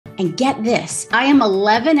And get this, I am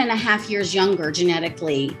 11 and a half years younger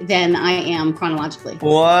genetically than I am chronologically.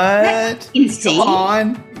 What? That's insane. Come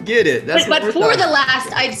on, get it. But for the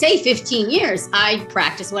last, I'd say 15 years, I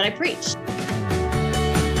practice what I preach.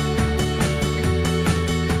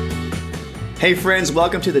 Hey friends,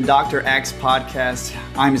 welcome to the Dr. Axe podcast.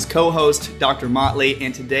 I'm his co-host, Dr. Motley,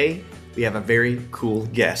 and today we have a very cool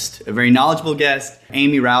guest, a very knowledgeable guest,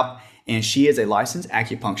 Amy Raup, and she is a licensed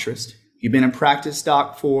acupuncturist. You've been in practice,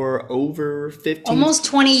 Doc, for over 15 almost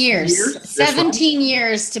 20 years. 17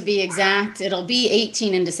 years to be exact. It'll be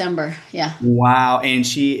 18 in December. Yeah. Wow. And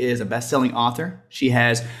she is a best-selling author. She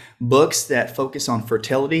has books that focus on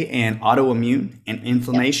fertility and autoimmune and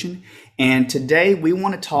inflammation. Yep. And today we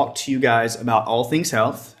want to talk to you guys about all things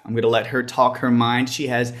health. I'm going to let her talk her mind. She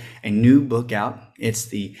has a new book out. It's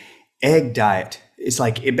the egg diet. It's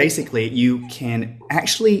like basically you can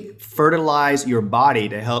actually fertilize your body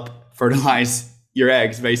to help fertilize your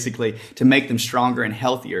eggs, basically, to make them stronger and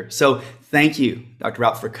healthier. So thank you, Dr.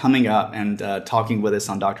 Raup, for coming up and talking with us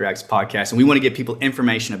on Dr. Axe podcast. And we want to give people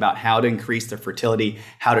information about how to increase their fertility,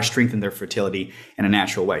 how to strengthen their fertility in a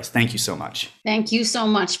natural way. So thank you so much. Thank you so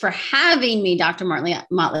much for having me, Dr.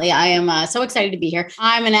 Motley. I am so excited to be here.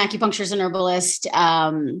 I'm an acupuncturist and herbalist.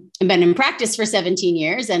 I've been in practice for 17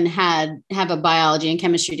 years and have a biology and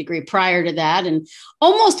chemistry degree prior to that, and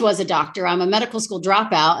almost was a doctor. I'm a medical school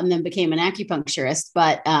dropout and then became an acupuncturist,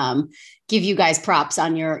 but give you guys props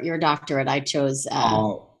on your doctorate. I chose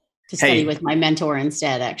to study with my mentor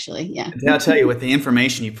instead, actually. Yeah. I'll tell you, with the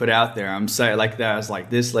information you put out there, I'm sorry, like that. I was like,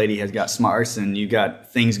 this lady has got smarts, and you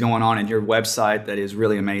got things going on in your website that is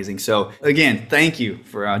really amazing. So again, thank you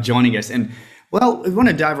for joining us. And well, we want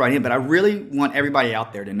to dive right in, but I really want everybody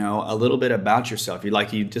out there to know a little bit about yourself.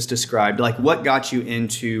 You just described, like what got you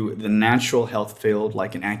into the natural health field,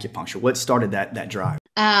 like in acupuncture? What started that drive?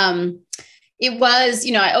 It was,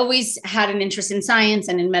 I always had an interest in science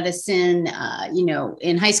and in medicine.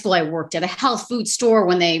 In high school, I worked at a health food store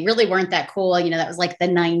when they really weren't that cool. That was like the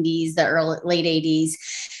 90s, the late 80s.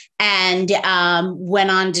 And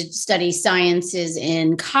went on to study sciences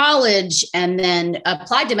in college and then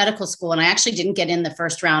applied to medical school. And I actually didn't get in the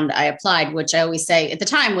first round I applied, which I always say at the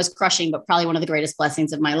time was crushing, but probably one of the greatest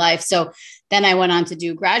blessings of my life. So then I went on to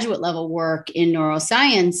do graduate level work in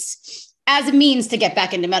neuroscience as a means to get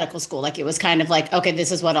back into medical school. Like it was kind of like, okay,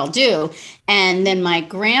 this is what I'll do. And then my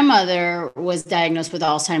grandmother was diagnosed with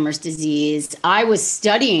Alzheimer's disease. I was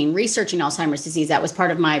researching Alzheimer's disease. That was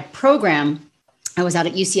part of my program. I was out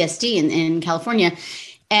at UCSD in California.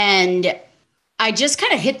 And I just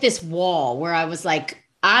kind of hit this wall where I was like,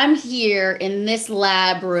 I'm here in this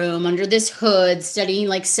lab room under this hood studying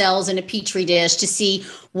like cells in a petri dish to see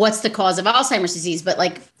what's the cause of Alzheimer's disease. But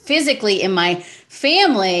like physically in my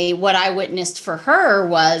family, what I witnessed for her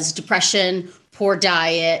was depression, poor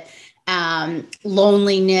diet,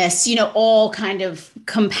 loneliness, all kind of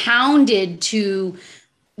compounded to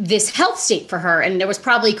this health state for her. And there was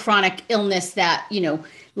probably chronic illness that,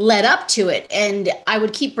 led up to it. And I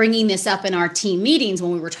would keep bringing this up in our team meetings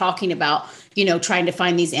when we were talking about, trying to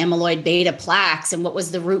find these amyloid beta plaques and what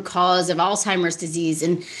was the root cause of Alzheimer's disease.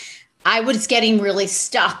 And I was getting really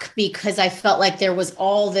stuck because I felt like there was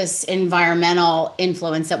all this environmental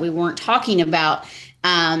influence that we weren't talking about.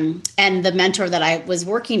 And the mentor that I was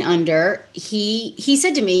working under, he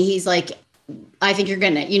said to me, he's like, I think you're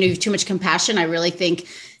going to, you have too much compassion. I really think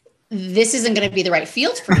this isn't going to be the right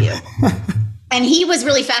field for you. And he was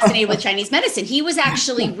really fascinated with Chinese medicine. He was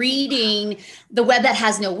actually reading The Web That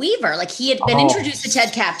Has No Weaver. Like he had been introduced to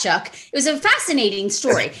Ted Kapchuk. It was a fascinating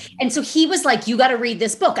story. And so he was like, you got to read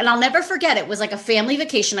this book. And I'll never forget, it was like a family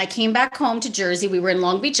vacation. I came back home to Jersey. We were in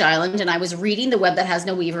Long Beach Island and I was reading The Web That Has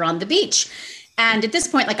No Weaver on the beach. And at this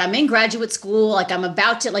point, like I'm in graduate school, like I'm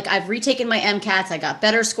about to, like I've retaken my MCATs. I got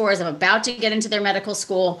better scores. I'm about to get into their medical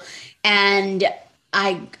school. And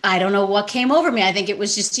I don't know what came over me. I think it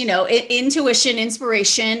was just, intuition,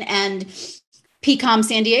 inspiration, and PCOM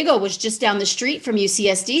San Diego was just down the street from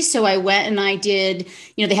UCSD. So I went and I did,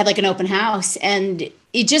 they had like an open house and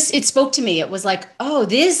it spoke to me. It was like, oh,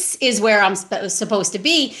 this is where I'm supposed to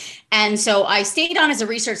be. And so I stayed on as a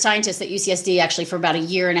research scientist at UCSD actually for about a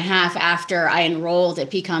year and a half after I enrolled at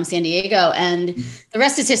PCOM San Diego. And the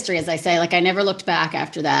rest is history, as I say. Like I never looked back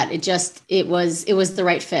after that. It was the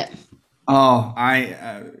right fit. Oh,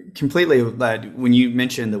 I completely, when you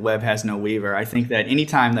mentioned The Web Has No Weaver, I think that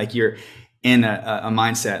anytime like you're in a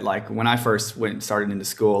mindset. Like when I first started into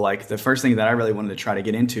school, like the first thing that I really wanted to try to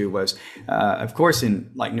get into was, of course, in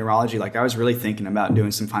like neurology. Like I was really thinking about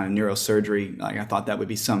doing some kind of neurosurgery. Like I thought that would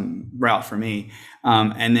be some route for me.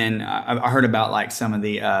 And then I heard about like some of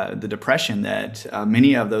the depression that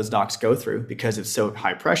many of those docs go through because it's so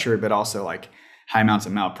high pressure, but also like high amounts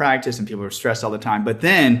of malpractice and people are stressed all the time. But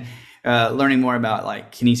then learning more about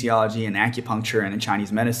like kinesiology and acupuncture and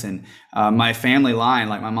Chinese medicine, my family line,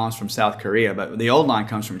 like my mom's from South Korea, but the old line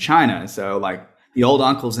comes from China. And so like the old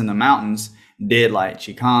uncles in the mountains did like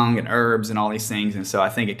Qigong and herbs and all these things. And so I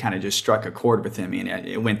think it kind of just struck a chord with him and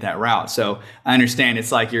it went that route. So I understand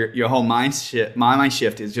it's like your whole mind shift, my mind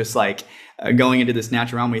shift is just like going into this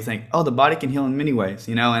natural realm where you think, oh, the body can heal in many ways,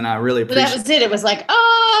 you know, and I really appreciate that was it. It was like,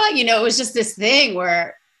 oh, you know, it was just this thing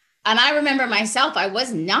where, and I remember myself, I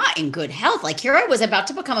was not in good health. Like here I was about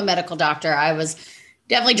to become a medical doctor. I was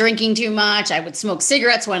definitely drinking too much. I would smoke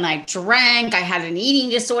cigarettes when I drank. I had an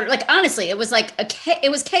eating disorder. Like, honestly, it was like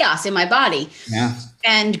it was chaos in my body. Yeah.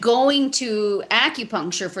 And going to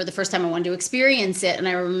acupuncture for the first time, I wanted to experience it. And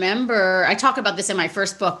I remember, I talk about this in my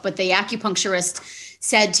first book, but the acupuncturist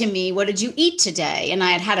said to me, "What did you eat today?" And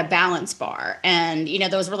I had a balance bar. And, you know,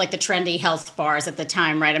 those were like the trendy health bars at the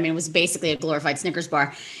time, right? I mean, it was basically a glorified Snickers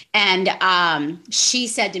bar. And she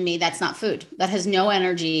said to me, "That's not food. That has no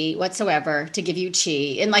energy whatsoever to give you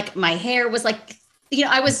chi." And like my hair was like, you know,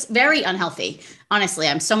 I was very unhealthy. Honestly,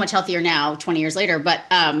 I'm so much healthier now, 20 years later. But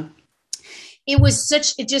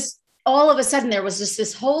it just all of a sudden there was just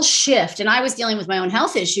this whole shift, and I was dealing with my own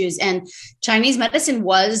health issues, and Chinese medicine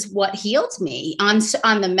was what healed me on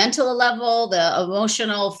the mental level, the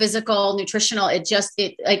emotional, physical, nutritional.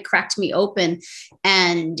 It cracked me open.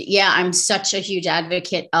 And yeah, I'm such a huge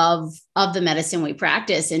advocate of the medicine we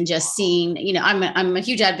practice, and just seeing, you know, I'm a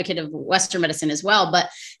huge advocate of Western medicine as well, but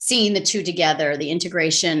seeing the two together, the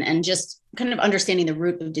integration, and just kind of understanding the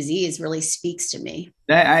root of disease really speaks to me.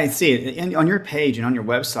 I see it and on your page and on your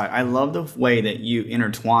website. I love the way that you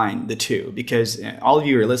intertwine the two, because all of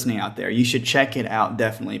you who are listening out there, you should check it out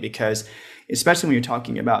definitely, because especially when you're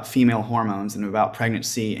talking about female hormones and about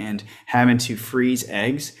pregnancy and having to freeze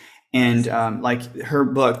eggs. And like her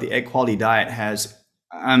book, The Egg Quality Diet, has,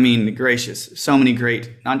 I mean, gracious, so many great,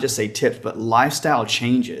 not just say tips, but lifestyle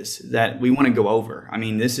changes that we want to go over. I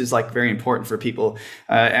mean, this is like very important for people.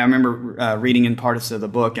 I remember reading in parts of the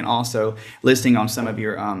book and also listening on some of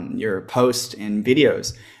your posts and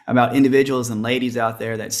videos about individuals and ladies out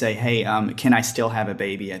there that say, hey, can I still have a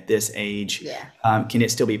baby at this age? Yeah. Can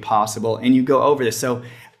it still be possible? And you go over this. So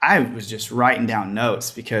I was just writing down notes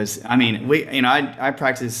because, I mean, I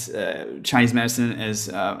practice Chinese medicine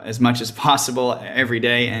as much as possible every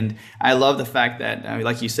day, and I love the fact that,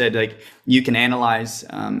 like you said, like you can analyze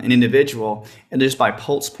an individual and just by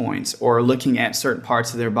pulse points or looking at certain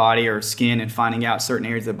parts of their body or skin and finding out certain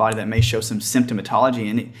areas of the body that may show some symptomatology,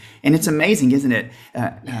 and it's amazing, isn't it,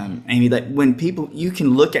 Amy, that when you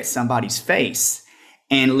can look at somebody's face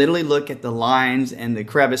and literally look at the lines and the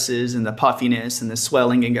crevices and the puffiness and the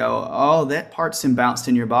swelling and go, oh, that part's imbalanced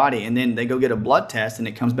in your body. And then they go get a blood test and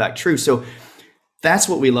it comes back true. So that's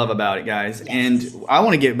what we love about it, guys. Yes. And I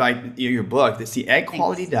want to get back to your book. That's The Egg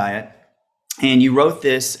Quality Diet. And you wrote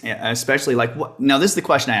this, especially like, now this is the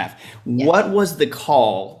question I have. Yeah. What was the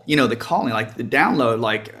call, the calling, like the download,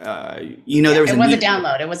 like, there was a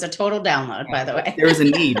download. It was a total download, by the way. There was a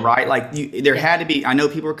need, right? Like there had to be, I know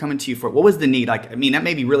people were coming to you for it. What was the need? Like, I mean, that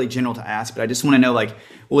may be really general to ask, but I just want to know, like,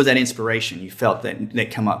 what was that inspiration you felt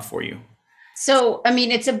that come up for you? So, I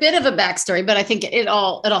mean, it's a bit of a backstory, but I think it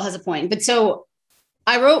all has a point. But so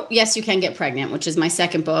I wrote Yes, You Can Get Pregnant, which is my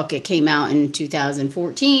second book. It came out in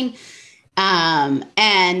 2014. And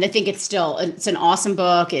I think it's an awesome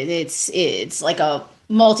book. It's like a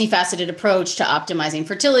multifaceted approach to optimizing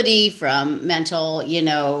fertility, from mental,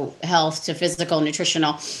 health to physical,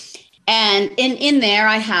 nutritional. And in there,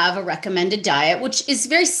 I have a recommended diet, which is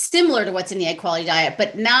very similar to what's in the Egg Quality Diet,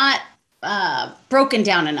 but not broken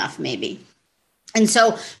down enough, maybe. And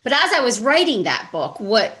so, but as I was writing that book,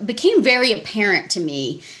 what became very apparent to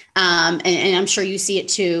me, and I'm sure you see it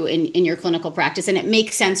too in your clinical practice, and it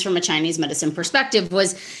makes sense from a Chinese medicine perspective,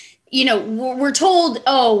 was, we're told,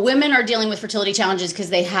 oh, women are dealing with fertility challenges because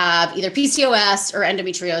they have either PCOS or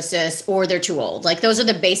endometriosis, or they're too old. Like those are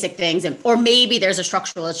the basic things. Or maybe there's a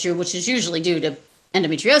structural issue, which is usually due to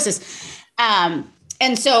endometriosis.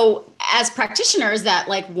 And so as practitioners that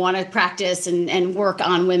like want to practice and work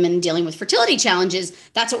on women dealing with fertility challenges,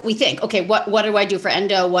 that's what we think. Okay, what do I do for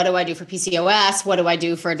endo? What do I do for PCOS? What do I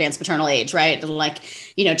do for advanced maternal age, right? Like,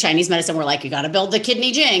 Chinese medicine, we're like, you got to build the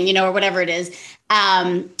kidney jing, or whatever it is.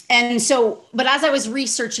 And And so, but as I was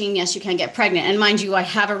researching, yes, you can get pregnant. And mind you, I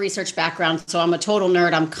have a research background, so I'm a total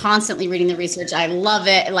nerd. I'm constantly reading the research. I love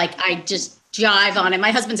it. Like I just jive on it.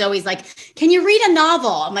 My husband's always like, "Can you read a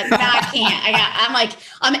novel?" I'm like, "No, I can't."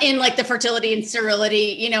 I'm in like the Fertility and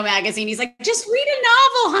Sterility, magazine. He's like, "Just read a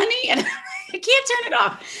novel, honey," and I can't turn it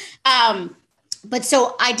off. But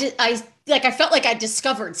so I felt like I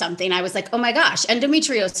discovered something. I was like, oh my gosh,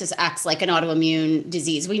 endometriosis acts like an autoimmune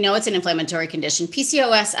disease. We know it's an inflammatory condition.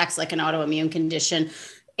 PCOS acts like an autoimmune condition.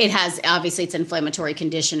 Obviously it's an inflammatory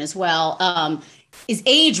condition as well. Is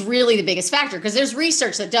age really the biggest factor? Because there's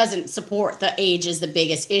research that doesn't support that age is the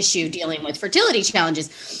biggest issue dealing with fertility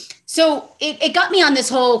challenges. So it got me on this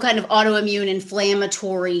whole kind of autoimmune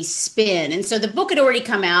inflammatory spin. And so the book had already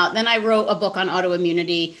come out. Then I wrote a book on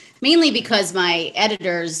autoimmunity, mainly because my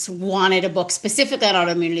editors wanted a book specifically on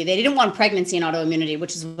autoimmunity. They didn't want pregnancy and autoimmunity,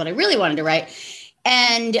 which is what I really wanted to write.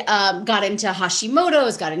 And got into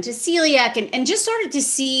Hashimoto's, got into celiac, and just started to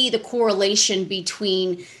see the correlation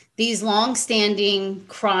between these long-standing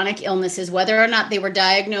chronic illnesses, whether or not they were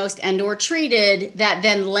diagnosed and or treated, that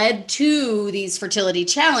then led to these fertility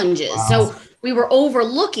challenges. Wow. So we were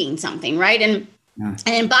overlooking something, right? And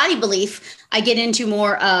in Body Belief, I get into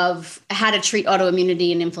more of how to treat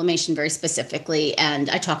autoimmunity and inflammation very specifically. And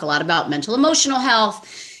I talk a lot about mental, emotional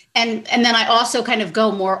health. And then I also kind of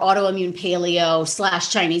go more autoimmune paleo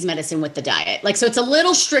 / Chinese medicine with the diet. So it's a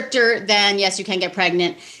little stricter than, yes, you can get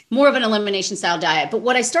pregnant, more of an elimination style diet. But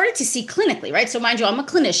what I started to see clinically, right? So mind you, I'm a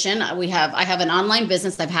clinician. I have an online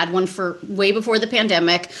business. I've had one for way before the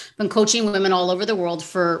pandemic, been coaching women all over the world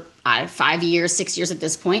for 5 years, 6 years at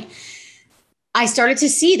this point. I started to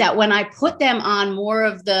see that when I put them on more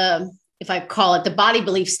of the, if I call it the Body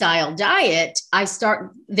Belief style diet,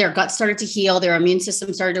 their gut started to heal, their immune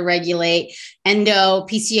system started to regulate,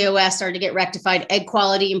 PCOS started to get rectified, egg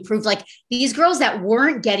quality improved. Like these girls that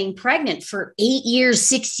weren't getting pregnant for 8 years,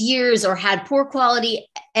 6 years, or had poor quality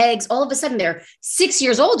eggs, all of a sudden they're 6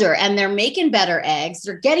 years older and they're making better eggs.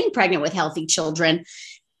 They're getting pregnant with healthy children.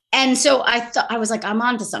 And so I was like, I'm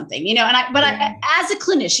onto something, I, as a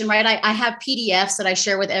clinician, right, I have PDFs that I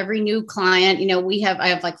share with every new client. I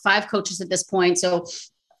have like 5 coaches at this point. So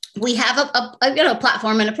we have a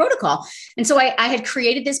platform and a protocol. And so I had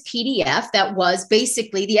created this PDF that was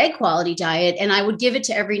basically the egg quality diet, and I would give it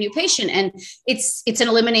to every new patient. And it's an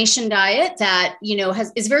elimination diet that,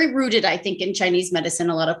 is very rooted, I think, in Chinese medicine,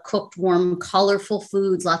 a lot of cooked, warm, colorful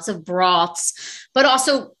foods, lots of broths, but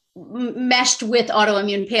also meshed with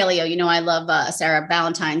autoimmune paleo. I love Sarah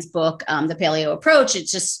Ballantyne's book, The Paleo Approach.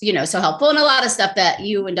 It's just, so helpful, and a lot of stuff that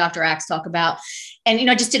you and Dr. Axe talk about. And,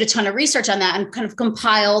 I just did a ton of research on that and kind of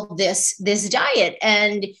compiled this diet,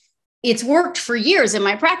 and it's worked for years in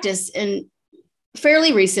my practice. And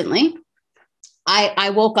fairly recently, I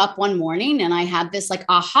woke up one morning and I had this like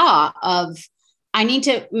aha of, I need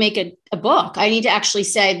to make a book. I need to actually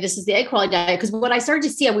say, this is the egg quality diet. Because what I started to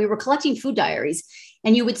see, we were collecting food diaries,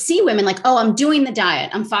 and you would see women like, oh, I'm doing the diet.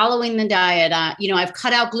 I'm following the diet. I've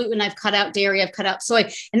cut out gluten. I've cut out dairy. I've cut out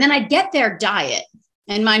soy. And then I'd get their diet.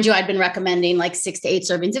 And mind you, I'd been recommending like 6 to 8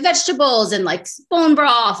 servings of vegetables and like bone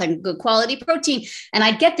broth and good quality protein. And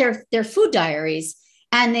I'd get their food diaries,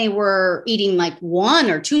 and they were eating like 1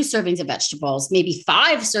 or 2 servings of vegetables, maybe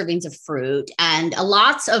 5 servings of fruit, and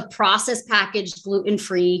lots of processed packaged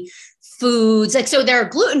gluten-free foods. So they're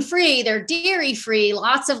gluten-free, they're dairy-free,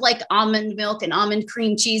 lots of like almond milk and almond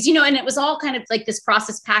cream cheese, and it was all kind of like this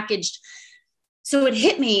processed packaged. So it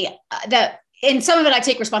hit me that, and some of it I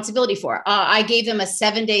take responsibility for. I gave them a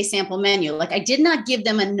 7-day sample menu. Like I did not give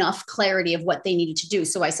them enough clarity of what they needed to do.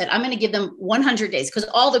 So I said, I'm going to give them 100 days, because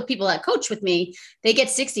all the people that coach with me, they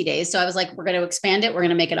get 60 days. So I was like, we're going to expand it. We're going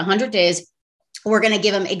to make it 100 days. We're going to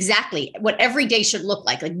give them exactly what every day should look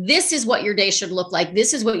like. Like, this is what your day should look like.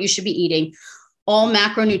 This is what you should be eating, all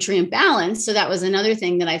macronutrient balance. So that was another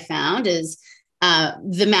thing that I found is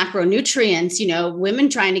the macronutrients. Women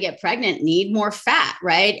trying to get pregnant need more fat,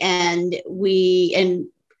 right? And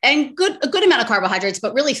a good amount of carbohydrates,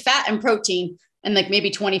 but really fat and protein, and like maybe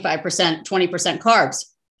 25%, 20% carbs,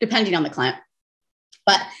 depending on the client.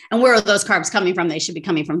 And where are those carbs coming from? They should be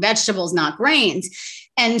coming from vegetables, not grains.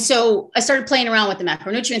 And so I started playing around with the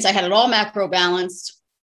macronutrients. I had it all macro balanced.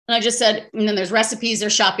 And I just said, and then there's recipes,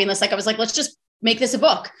 there's shopping lists. I was like, let's just make this a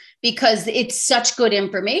book, because it's such good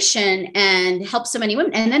information and helps so many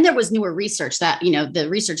women. And then there was newer research that, the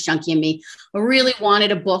research junkie in me really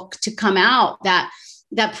wanted a book to come out that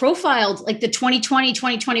profiled like the 2020,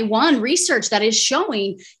 2021 research that is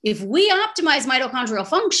showing if we optimize mitochondrial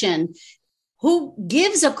function, who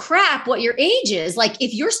gives a crap what your age is? Like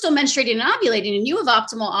if you're still menstruating and ovulating and you have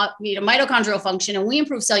optimal mitochondrial function and we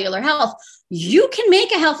improve cellular health, you can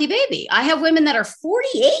make a healthy baby. I have women that are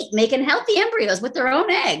 48 making healthy embryos with their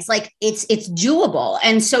own eggs. Like it's doable.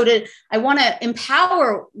 And so I want to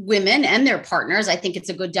empower women and their partners. I think it's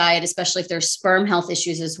a good diet, especially if there's sperm health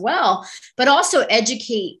issues as well, but also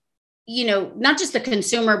educate, not just the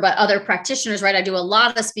consumer, but other practitioners, right? I do a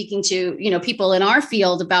lot of speaking to, people in our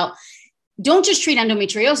field about, don't just treat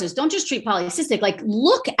endometriosis. Don't just treat polycystic. Like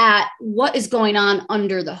look at what is going on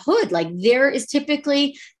under the hood. Like there is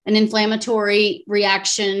typically an inflammatory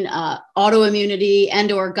reaction, autoimmunity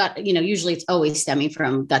and or gut, usually it's always stemming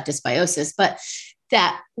from gut dysbiosis, but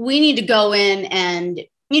that we need to go in and,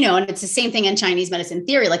 and it's the same thing in Chinese medicine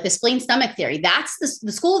theory, like the spleen stomach theory. That's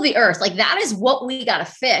the school of the earth. Like that is what we got to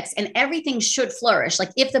fix and everything should flourish. Like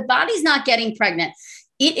if the body's not getting pregnant,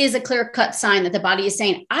 it is a clear-cut sign that the body is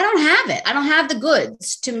saying, I don't have it. I don't have the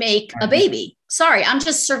goods to make a baby. Sorry, I'm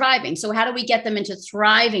just surviving. So how do we get them into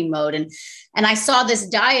thriving mode? And I saw this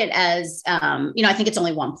diet as, I think it's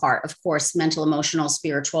only one part, of course, mental, emotional,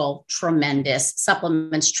 spiritual, tremendous,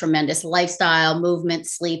 supplements, tremendous, lifestyle, movement,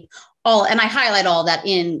 sleep, all. And I highlight all that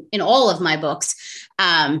in all of my books.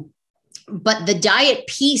 But the diet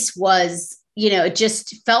piece was, it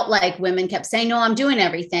just felt like women kept saying, no, I'm doing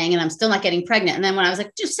everything and I'm still not getting pregnant. And then when I was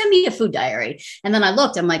like, just send me a food diary. And then I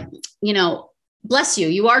looked, I'm like, bless you,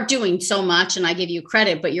 you are doing so much and I give you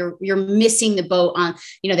credit, but you're missing the boat on,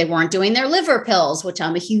 they weren't doing their liver pills, which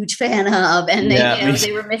I'm a huge fan of. And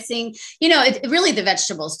they were missing, really the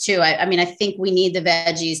vegetables too. I think we need the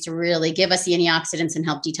veggies to really give us the antioxidants and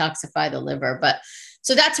help detoxify the liver. But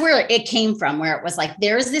so that's where it came from, where it was like,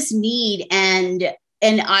 there's this need and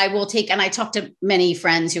I talked to many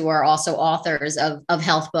friends who are also authors of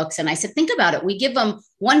health books. And I said, think about it. We give them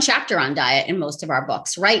one chapter on diet in most of our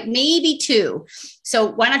books, right? Maybe two. So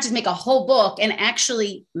why not just make a whole book and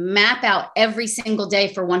actually map out every single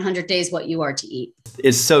day for 100 days what you are to eat?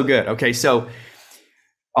 It's so good. Okay. So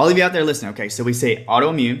all of you out there listening. Okay. So we say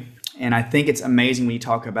autoimmune. And I think it's amazing when you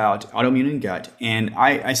talk about autoimmune and gut. And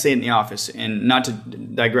I say it in the office, and not to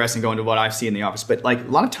digress and go into what I see in the office, but like a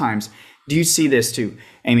lot of times, do you see this too,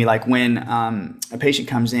 Amy? Like when a patient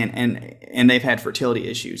comes in and they've had fertility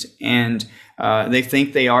issues and they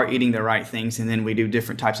think they are eating the right things, and then we do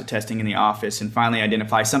different types of testing in the office and finally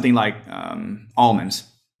identify something like almonds.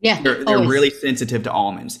 Yeah, they're really sensitive to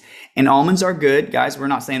almonds, and almonds are good, guys. We're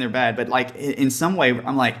not saying they're bad, but like in some way,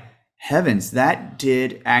 I'm like, heavens, that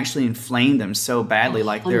did actually inflame them so badly.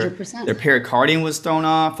 Like their pericardium was thrown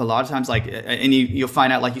off a lot of times. Like, and you'll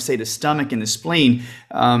find out, like you say, the stomach and the spleen.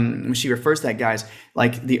 When she refers to that, guys,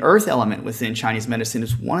 like the earth element within Chinese medicine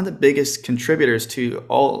is one of the biggest contributors to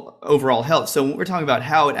all overall health. So when we're talking about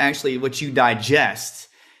how it actually, what you digest,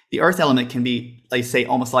 the earth element can be, like say,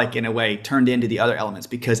 almost like in a way turned into the other elements,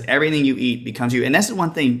 because everything you eat becomes you. And that's the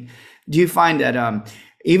one thing. Do you find that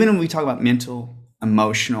even when we talk about mental,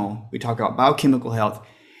 emotional, we talk about biochemical health,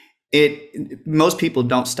 most people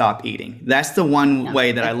don't stop eating. That's the one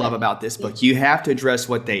way that I love about this book. You have to address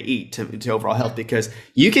what they eat to overall health, because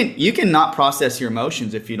you can not process your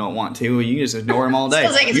emotions if you don't want to. You can just ignore them all day.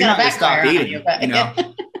 You're not going to stop eating,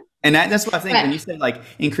 And that's what I think when you say like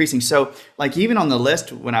increasing. So like even on the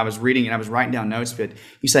list when I was reading and I was writing down notes, but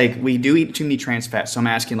you say we do eat too many trans fats. So I'm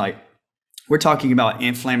asking, like, we're talking about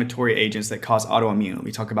inflammatory agents that cause autoimmune.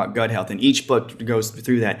 We talk about gut health, and each book goes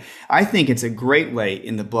through that. I think it's a great way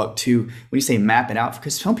in the book to, when you say map it out,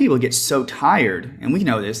 because some people get so tired, and we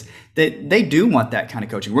know this, that they do want that kind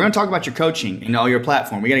of coaching. We're going to talk about your coaching and all your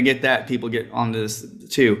platform. We got to get that. People get on this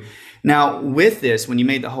too. Now, with this, when you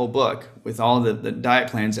made the whole book with all the diet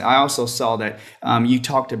plans, I also saw that you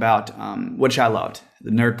talked about, which I loved, the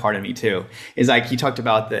nerd part of me too, is like you talked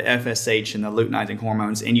about the FSH and the luteinizing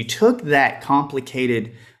hormones, and you took that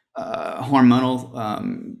complicated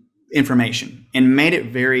hormonal information and made it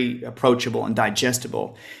very approachable and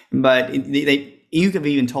digestible. But you have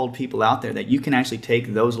even told people out there that you can actually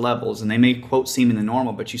take those levels, and they may, quote, seem in the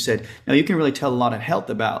normal, but you said, no, you can really tell a lot of health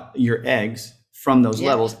about your eggs from those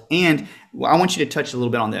levels. And I want you to touch a little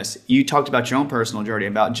bit on this. You talked about your own personal journey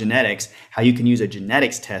about genetics, how you can use a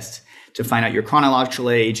genetics test to find out your chronological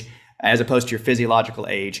age as opposed to your physiological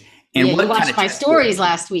age. And you watched my stories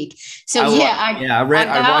last week. So I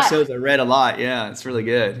watched those. I read a lot. Yeah, it's really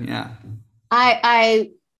good. Yeah.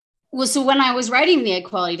 So when I was writing the Egg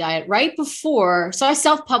Quality Diet right before, so I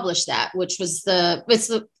self-published that, which was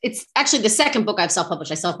it's actually the second book I've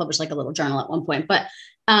self-published. I self-published like a little journal at one point, but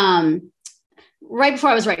right before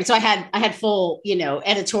I was writing. So I had full,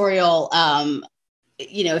 editorial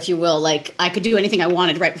if you will, like I could do anything I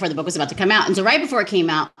wanted right before the book was about to come out. And so right before it came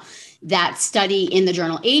out, that study in the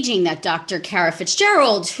journal Aging that Dr. Kara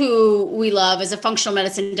Fitzgerald, who we love as a functional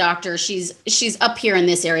medicine doctor, she's up here in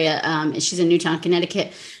this area. She's in Newtown,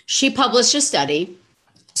 Connecticut. She published a study,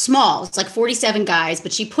 small, it's like 47 guys,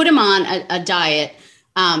 but she put them on a diet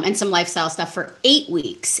and some lifestyle stuff for 8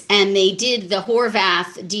 weeks. And they did the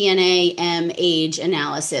Horvath DNA age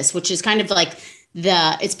analysis, which is kind of like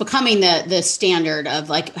it's becoming the standard of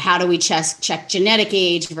like, how do we check genetic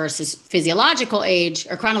age versus physiological age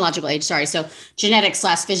or chronological age? Sorry. So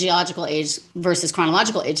genetic/physiological age versus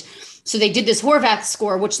chronological age. So they did this Horvath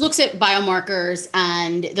score, which looks at biomarkers,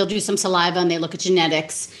 and they'll do some saliva and they look at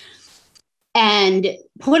genetics and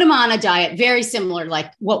put them on a diet very similar to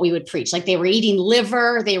like what we would preach. Like they were eating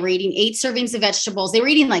liver, they were eating 8 servings of vegetables. They were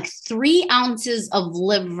eating like 6 ounces of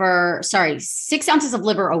liver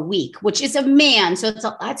a week, which is a man. So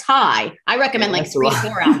that's high. I recommend like 3 to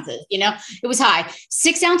 4 ounces, it was high.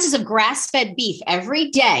 6 ounces of grass-fed beef every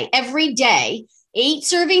day, 8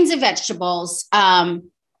 servings of vegetables.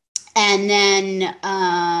 And then,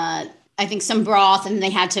 I think some broth, and they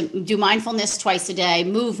had to do mindfulness twice a day,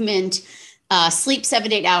 movement, sleep 7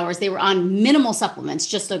 to 8 hours. They were on minimal supplements,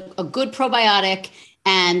 just a good probiotic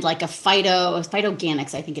and like a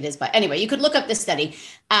phytoganics, I think it is. But anyway, you could look up this study.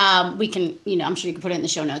 We can, I'm sure you can put it in the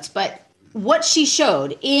show notes. But what she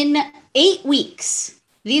showed in 8 weeks,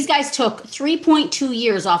 these guys took 3.2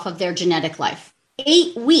 years off of their genetic life.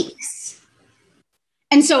 8 weeks.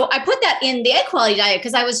 And so I put that in the egg quality diet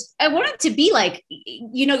because I wanted to be like,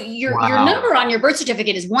 your number on your birth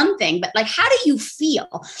certificate is one thing, but like, how do you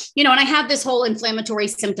feel? And I have this whole inflammatory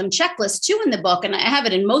symptom checklist too in the book. And I have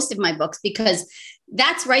it in most of my books because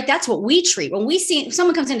that's right. That's what we treat. When we see if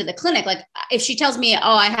someone comes into the clinic, like if she tells me, oh,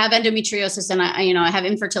 I have endometriosis and I have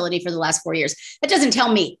infertility for the last 4 years, that doesn't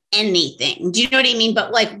tell me anything. Do you know what I mean?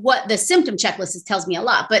 But like what the symptom checklist tells me a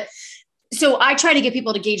lot. But so I try to get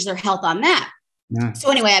people to gauge their health on that. Yeah.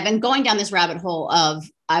 So anyway, I've been going down this rabbit hole of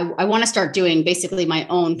I want to start doing basically my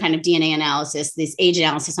own kind of DNA analysis, this age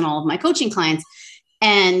analysis on all of my coaching clients.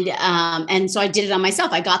 And so I did it on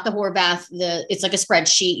myself. I got the Horvath, it's like a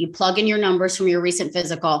spreadsheet. You plug in your numbers from your recent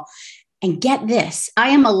physical. And get this, I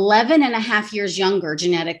am 11 and a half years younger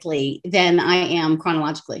genetically than I am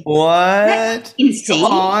chronologically. What? That's insane.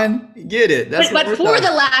 Come on, get it. But for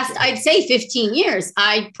the last, I'd say 15 years,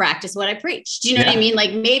 I practice what I preach. Do you know what I mean?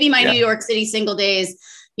 Like maybe my New York City single days,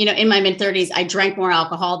 in my mid 30s, I drank more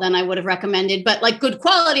alcohol than I would have recommended, but like good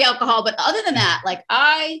quality alcohol. But other than that, like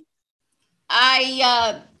I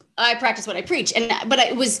practice what I preach. But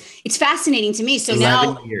it's fascinating to me. So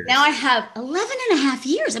now I have 11 and a half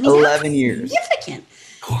years. I mean, 11 years. Significant.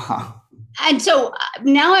 Wow. And so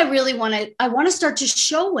now I really want to start to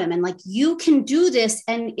show women like you can do this.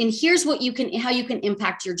 And here's how you can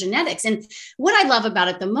impact your genetics. And what I love about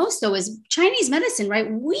it the most though, is Chinese medicine, right?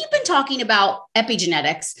 We've been talking about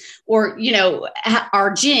epigenetics or,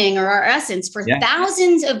 our Jing or our essence for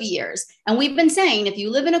thousands of years. And we've been saying, if you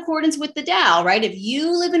live in accordance with the Tao, right? If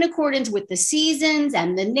you live in accordance with the seasons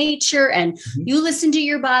and the nature and you listen to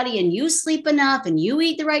your body and you sleep enough and you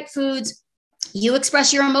eat the right foods, you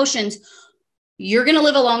express your emotions, you're going to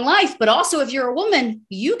live a long life. But also if you're a woman,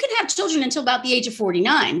 you can have children until about the age of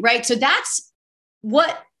 49, right? So that's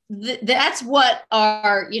what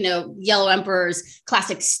our, Yellow Emperor's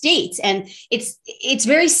classic states. And it's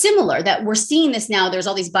very similar that we're seeing this now. There's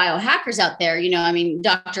all these biohackers out there,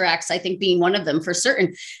 Dr. Draxe, I think being one of them for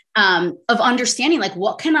certain, of understanding like,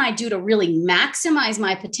 what can I do to really maximize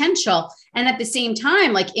my potential? And at the same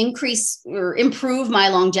time, like increase or improve my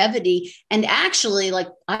longevity and actually like,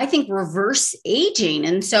 I think reverse aging.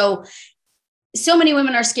 And so many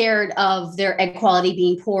women are scared of their egg quality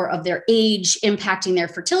being poor, of their age impacting their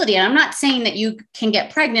fertility. And I'm not saying that you can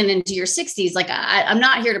get pregnant into your 60s. Like I'm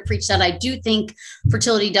not here to preach that. I do think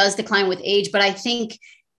fertility does decline with age, but I think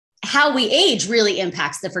how we age really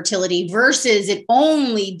impacts the fertility versus it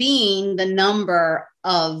only being the number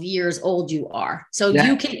of years old you are. So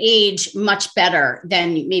you can age much better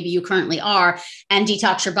than maybe you currently are and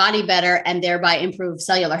detox your body better and thereby improve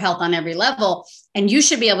cellular health on every level. And you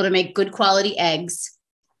should be able to make good quality eggs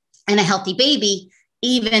and a healthy baby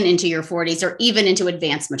even into your 40s or even into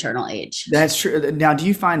advanced maternal age. That's true. Now, do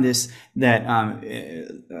you find this that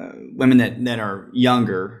women that are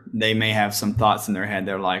younger, they may have some thoughts in their head.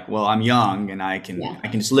 They're like, well, I'm young and I can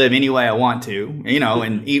just live any way I want to,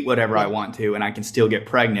 and eat whatever I want to, and I can still get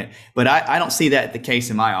pregnant. But I don't see that the case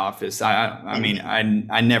in my office. I mean,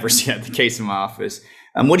 I never see that the case in my office.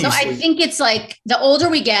 What do So you I see? think it's like the older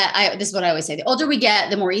we get, this is what I always say, the older we get,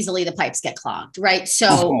 the more easily the pipes get clogged, right? So,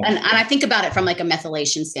 Oh, and I think about it from like a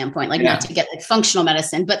methylation standpoint, like not yeah. to get like functional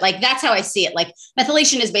medicine, but like that's how I see it. Like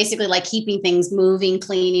methylation is basically like keeping things moving,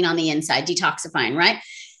 cleaning on the inside, detoxifying, right?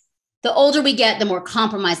 The older we get, the more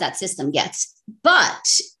compromised that system gets.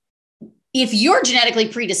 But if you're genetically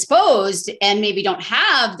predisposed and maybe don't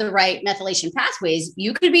have the right methylation pathways,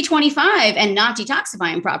 you could be 25 and not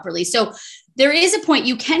detoxifying properly. So there is a point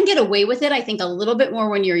you can get away with it, I think, a little bit more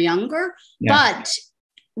when you're younger. Yeah. But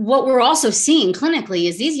what we're also seeing clinically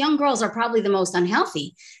is these young girls are probably the most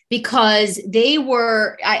unhealthy because they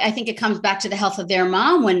were, I think it comes back to the health of their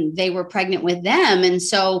mom when they were pregnant with them. And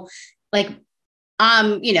so, like,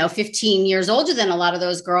 I'm, 15 years older than a lot of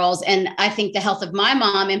those girls. And I think the health of my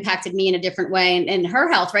mom impacted me in a different way and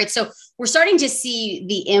her health, right? So we're starting to see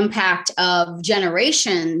the impact of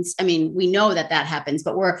generations. I mean, we know that happens,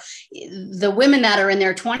 but the women that are in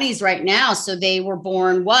their 20s right now. So they were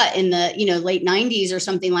born in the, late 90s or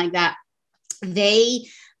something like that. They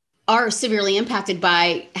are severely impacted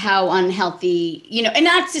by how unhealthy, and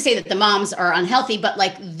not to say that the moms are unhealthy, but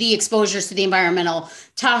like the exposures to the environmental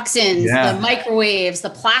toxins, the Yeah. microwaves,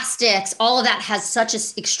 the plastics, all of that has such an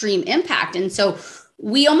extreme impact. And so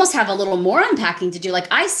we almost have a little more unpacking to do. Like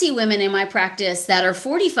I see women in my practice that are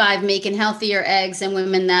 45 making healthier eggs than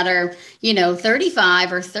women that are,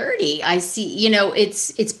 35 or 30. I see,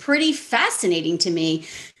 it's pretty fascinating to me.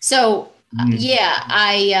 So Mhm. yeah,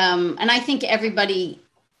 and I think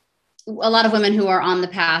a lot of women who are on the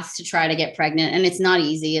path to try to get pregnant, and it's not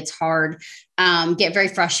easy, it's hard, get very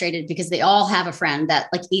frustrated because they all have a friend that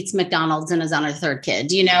like eats McDonald's and is on her third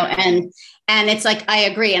kid, and it's like I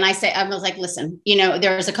agree. And I was like, listen,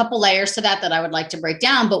 there's a couple layers to that I would like to break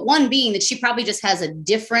down, but one being that she probably just has a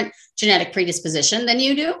different genetic predisposition than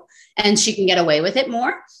you do and she can get away with it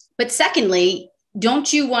more. But secondly,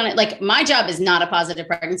 don't you want it? Like my job is not a positive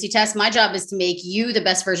pregnancy test. My job is to make you the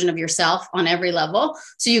best version of yourself on every level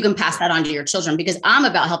so you can pass that on to your children, because I'm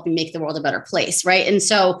about helping make the world a better place, right? And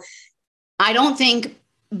so I don't think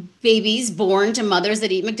babies born to mothers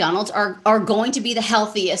that eat McDonald's are going to be the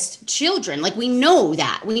healthiest children. Like we know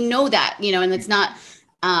that, and it's not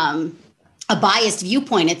a biased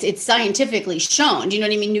viewpoint. It's scientifically shown. Do you know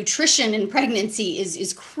what I mean? Nutrition in pregnancy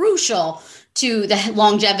is crucial to the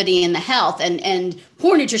longevity and the health, and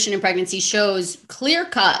poor nutrition in pregnancy shows clear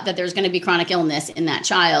cut that there's going to be chronic illness in that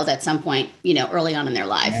child at some point, early on in their Yeah.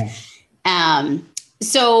 life.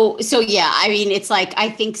 So yeah, I mean, it's like, I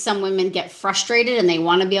think some women get frustrated and they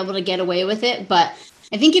want to be able to get away with it. But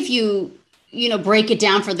I think if break it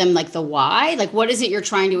down for them, like the why, like what is it you're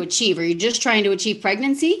trying to achieve? Are you just trying to achieve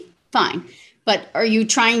pregnancy? Fine. But are you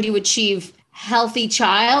trying to achieve healthy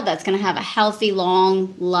child that's going to have a healthy,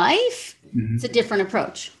 long life? It's a Mhm. different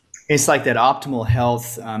approach. It's like that optimal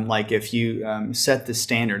health. Like if you set the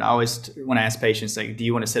standard, I always want to ask patients, like, do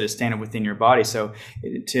you want to set a standard within your body? So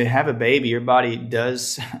to have a baby, your body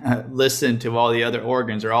does listen to all the other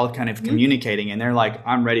organs, are all kind of Mhm. communicating, and they're like,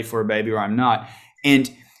 I'm ready for a baby or I'm not. And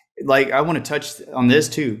like, I want to touch on this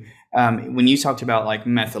too. When you talked about like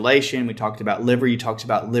methylation, we talked about liver, you talked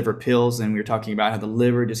about liver pills, and we were talking about how the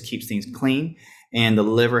liver just keeps things clean. And the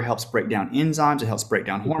liver helps break down enzymes, it helps break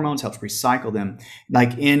down hormones, helps recycle them.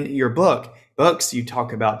 Like in your books, you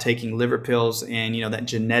talk about taking liver pills and that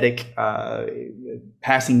genetic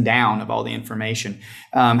passing down of all the information.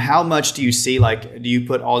 How much do you see? Like, do you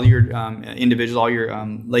put all your individuals, all your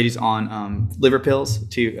ladies on liver pills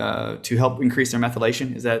to help increase their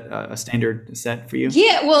methylation? Is that a standard set for you?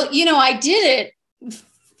 Yeah, well, I did it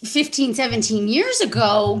 15, 17 years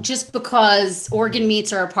ago just because organ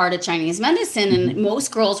meats are a part of Chinese medicine and Mhm. most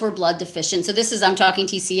girls were blood deficient. So I'm talking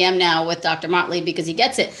TCM now with Dr. Motley because he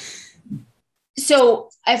gets it. So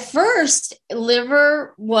at first,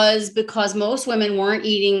 liver was because most women weren't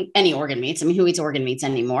eating any organ meats. I mean, who eats organ meats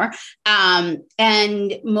anymore?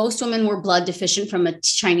 And most women were blood deficient from a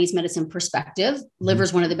Chinese medicine perspective. Liver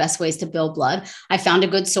is one of the best ways to build blood. I found a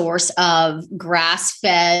good source of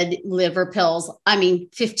grass-fed liver pills. I mean,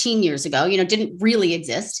 15 years ago, didn't really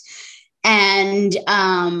exist. And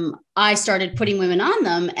I started putting women on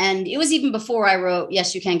them. And it was even before I wrote,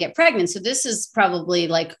 Yes, You Can Get Pregnant. So this is probably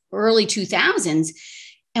like early 2000s.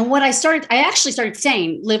 And I actually started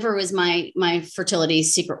saying liver was my fertility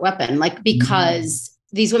secret weapon, like Mhm. because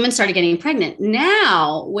these women started getting pregnant.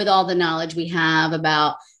 Now, with all the knowledge we have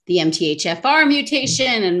about the MTHFR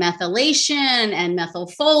mutation and methylation and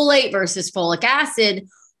methylfolate versus folic acid,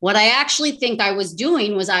 what I actually think I was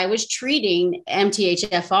doing was I was treating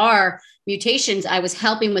MTHFR mutations. I was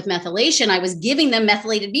helping with methylation. I was giving them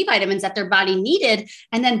methylated B vitamins that their body needed.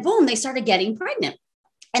 And then boom, they started getting pregnant.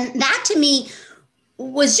 And that to me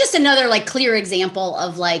was just another like clear example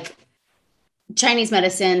of like Chinese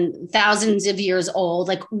medicine, thousands of years old.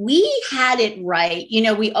 Like we had it right. You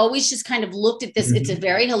know, we always just kind of looked at this. It's a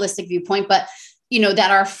very holistic viewpoint, but you know,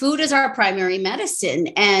 that our food is our primary medicine.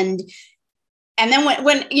 And then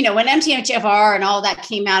when you know, when MTHFR and all that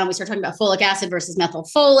came out and we started talking about folic acid versus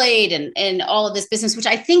methylfolate and all of this business, which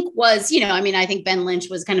I think was, you know, I mean, I think Ben Lynch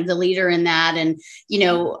was kind of the leader in that, and, you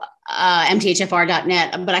know,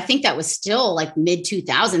 mthfr.net, but I think that was still like mid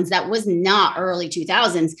 2000s. That was not early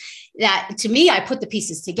 2000s. That to me, I put the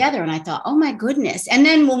pieces together and I thought, oh my goodness. And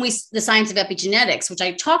then when the science of epigenetics, which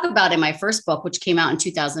I talk about in my first book, which came out in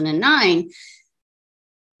 2009,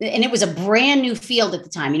 and it was a brand new field at the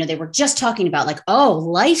time. You know, they were just talking about like, oh,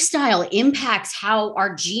 lifestyle impacts how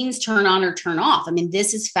our genes turn on or turn off. I mean,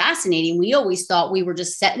 this is fascinating. We always thought we were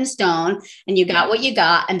just set in stone and you got what you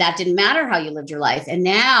got, and that didn't matter how you lived your life. And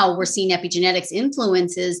now we're seeing epigenetics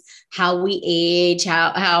influences how we age,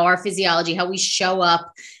 how our physiology, how we show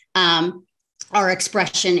up, our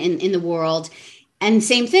expression in the world. And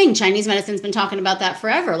same thing, Chinese medicine's been talking about that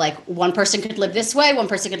forever. Like one person could live this way, one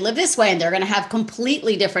person could live this way, and they're going to have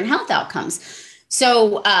completely different health outcomes.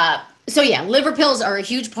 So yeah, liver pills are a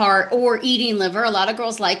huge part, or eating liver. A lot of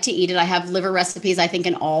girls like to eat it. I have liver recipes, I think,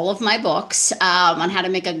 in all of my books on how to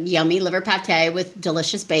make a yummy liver pate with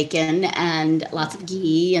delicious bacon and lots of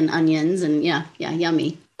ghee and onions, and yeah,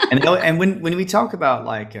 yummy. And when we talk about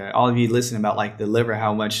like all of you listen about like the liver,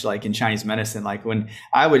 how much like in Chinese medicine, like when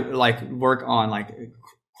I would like work on like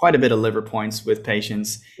quite a bit of liver points with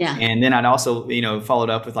patients, and then I'd also, you know, followed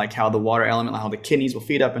up with like how the water element, like how the kidneys will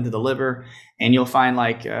feed up into the liver, and you'll find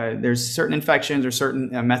like there's certain infections or certain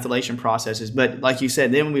methylation processes. But like you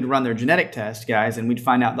said, then we'd run their genetic test, guys, and we'd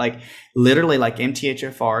find out like literally like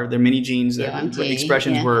MTHFR, their many genes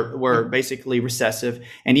expressions were basically recessive,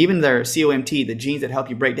 and even their COMT, the genes that help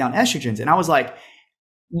you break down estrogens. And I was like,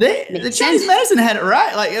 the Chinese medicine had it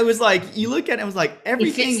right. Like it was like you look at it, it was like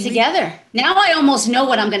everything it fits together. Now I almost know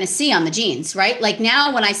what I'm going to see on the genes, right? Like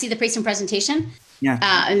now when I see the patient presentation,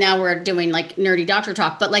 and now we're doing like nerdy doctor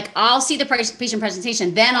talk, but like I'll see the patient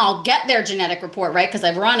presentation, then I'll get their genetic report, right? Because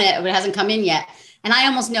I've run it, but it hasn't come in yet, and I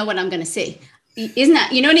almost know what I'm going to see. Isn't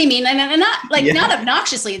that, you know what I mean? And not like not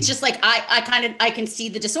obnoxiously. It's just like I can see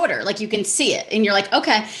the disorder. Like you can see it, and you're like,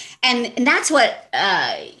 okay, and that's what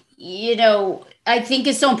you know, I think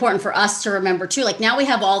is so important for us to remember too. Like now we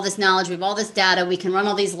have all this knowledge, we have all this data, we can run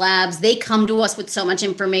all these labs. They come to us with so much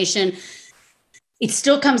information. It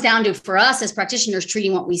still comes down to, for us as practitioners,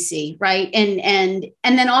 treating what we see, right? And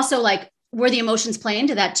then also like where the emotions play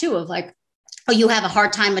into that too, of like, oh, you have a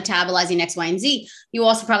hard time metabolizing X, Y, and Z. You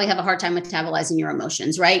also probably have a hard time metabolizing your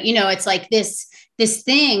emotions, right? You know, it's like this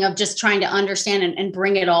thing of just trying to understand and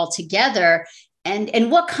bring it all together.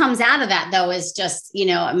 And what comes out of that though is just, you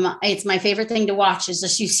know, it's my favorite thing to watch is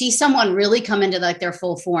just you see someone really come into like their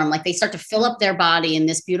full form, like they start to fill up their body in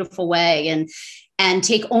this beautiful way and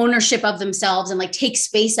take ownership of themselves and like take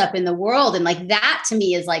space up in the world. And like that to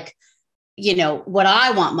me is like, you know, what I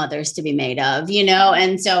want mothers to be made of, you know?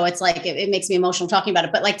 And so it's like, it makes me emotional talking about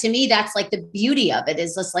it. But like, to me, that's like the beauty of it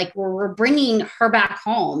is just like, we're bringing her back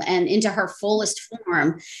home and into her fullest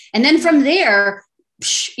form. And then from there,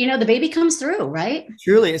 you know, the baby comes through, right?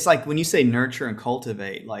 Truly, it's like when you say nurture and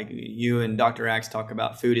cultivate, like you and Dr. Axe talk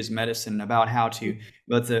about food as medicine, about how to,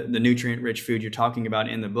 both the nutrient rich food you're talking about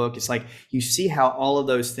in the book. It's like you see how all of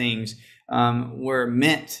those things were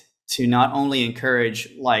meant to not only encourage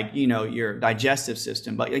like, you know, your digestive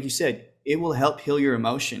system, but like you said, it will help heal your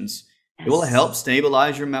emotions. Yes. It will help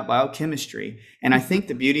stabilize your biochemistry. And I think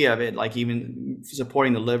the beauty of it, like even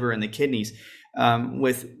supporting the liver and the kidneys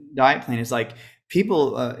with diet plan is like,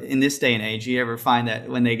 people in this day and age, you ever find that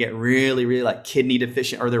when they get really, really like kidney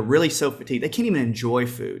deficient or they're really so fatigued, they can't even enjoy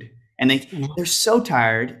food, and they're so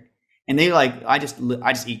tired, and they like, I just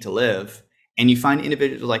eat to live. And you find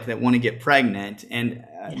individuals like that want to get pregnant, and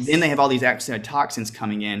then they have all these toxins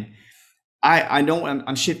coming in.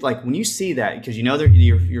 I'm shit. Like when you see that, because you know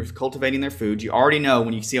you're cultivating their food, you already know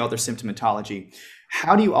when you see all their symptomatology.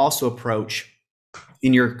 How do you also approach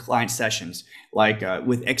in your client sessions, like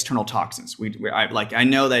with external toxins? I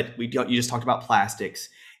know that you just talked about plastics,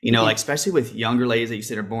 you know, like especially with younger ladies that you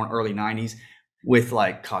said are born early 90s, with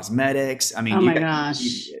like cosmetics. I mean, oh my gosh,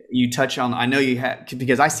 you touch on, I know you have,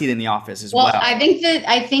 because I see it in the office as well. I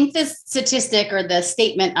think the statistic or the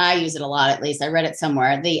statement, I use it a lot, at least I read it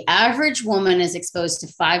somewhere. The average woman is exposed to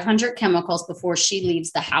 500 chemicals before she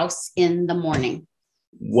leaves the house in the morning.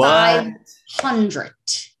 What? 500.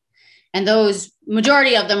 And those,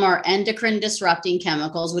 majority of them are endocrine disrupting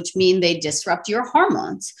chemicals, which mean they disrupt your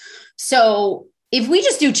hormones. So if we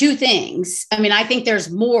just do two things, I mean, I think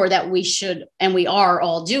there's more that we should and we are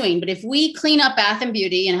all doing. But if we clean up bath and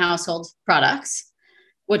beauty and household products,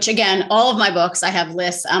 which again, all of my books, I have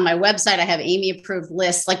lists on my website. I have Amy approved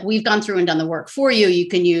lists. Like we've gone through and done the work for you. You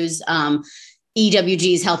can use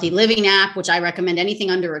EWG's Healthy Living app, which I recommend anything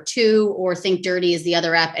under a 2, or Think Dirty is the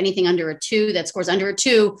other app. Anything under a 2 that scores under a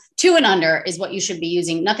 2 and under is what you should be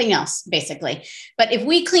using. Nothing else, basically. But if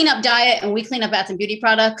we clean up diet and we clean up bath and beauty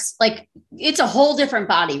products, like it's a whole different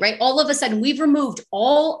body, right? All of a sudden we've removed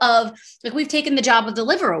we've taken the job of the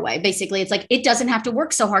liver away. Basically, it's like, it doesn't have to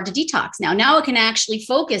work so hard to detox now. Now it can actually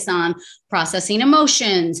focus on processing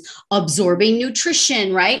emotions, absorbing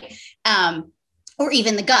nutrition, right? Or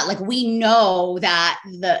even the gut. Like we know that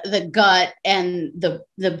the gut and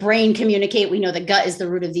the brain communicate. We know the gut is the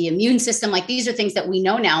root of the immune system. Like these are things that we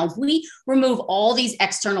know now. If we remove all these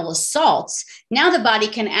external assaults, now the body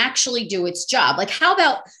can actually do its job. Like how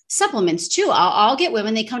about supplements too? I'll get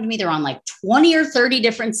women, they come to me, they're on like 20 or 30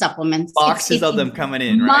 different supplements. Boxes of them coming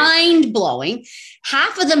in, right? Mind blowing.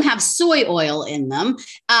 Half of them have soy oil in them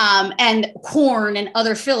and corn and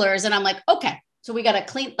other fillers. And I'm like, okay. So we got to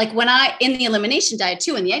clean, like when in the elimination diet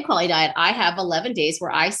too, in the egg quality diet, I have 11 days where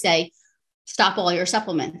I say, stop all your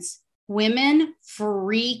supplements. Women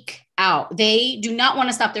freak out. They do not want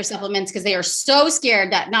to stop their supplements because they are so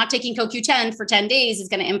scared that not taking CoQ10 for 10 days is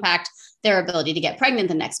going to impact their ability to get pregnant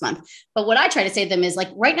the next month. But what I try to say to them is like,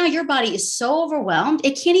 right now, your body is so overwhelmed.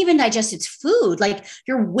 It can't even digest its food. Like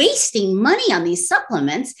you're wasting money on these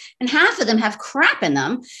supplements and half of them have crap in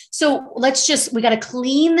them. So we got to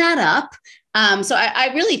clean that up. So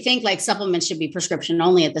I really think like supplements should be prescription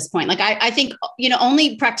only at this point. Like I think,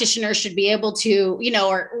 only practitioners should be able to,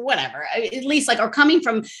 or whatever, at least like, are coming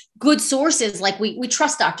from good sources. Like we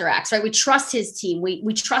trust Dr. Axe, right? We trust his team.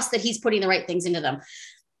 We trust that he's putting the right things into them,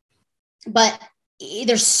 but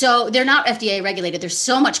they're not FDA regulated. There's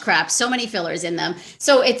so much crap, so many fillers in them.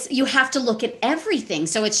 So you have to look at everything.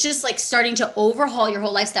 So it's just like starting to overhaul your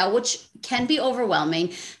whole lifestyle, which can be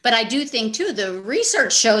overwhelming. But I do think too, the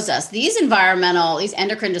research shows us these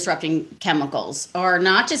endocrine disrupting chemicals are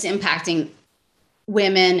not just impacting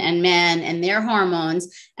women and men and their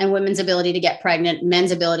hormones and women's ability to get pregnant,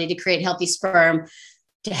 men's ability to create healthy sperm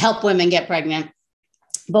to help women get pregnant.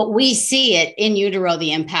 But we see it in utero,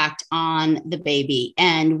 the impact on the baby,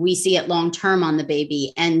 and we see it long-term on the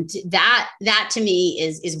baby. And that to me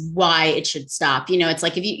is why it should stop. It's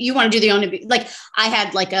like, if you want to do like I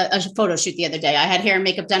had like a photo shoot the other day, I had hair and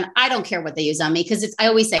makeup done. I don't care what they use on me, because I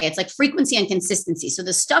always say it's like frequency and consistency. So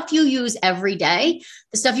the stuff you use every day,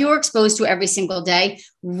 the stuff you are exposed to every single day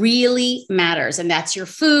really matters. And that's your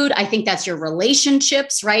food. I think that's your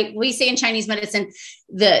relationships, right? We say in Chinese medicine,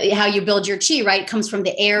 how you build your chi, right, comes from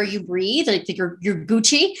the air you breathe, like your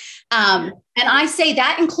Gucci. And I say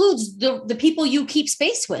that includes the people you keep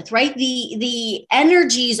space with, right? The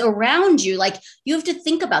energies around you. Like you have to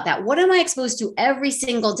think about that. What am I exposed to every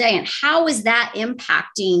single day? And how is that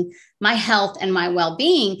impacting my health and my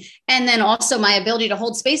well-being? And then also my ability to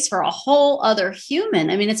hold space for a whole other human.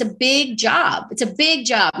 I mean, it's a big job. It's a big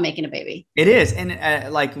job making a baby. It is.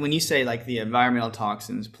 And like when you say like the environmental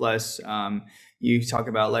toxins plus, you talk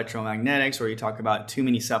about electromagnetics, or you talk about too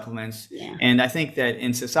many supplements. Yeah. And I think that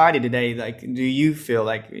in society today, like, do you feel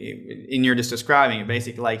like, and you're just describing it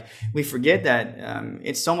basically, like we forget that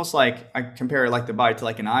it's almost like, I compare it like the body to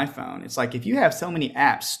like an iPhone. It's like if you have so many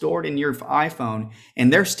apps stored in your iPhone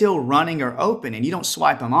and they're still running or open and you don't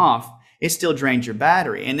swipe them off, it still drains your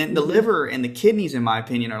battery. And then the liver and the kidneys, in my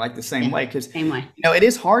opinion, are like the same way. Because it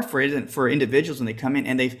is hard for individuals when they come in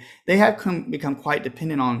and they have become quite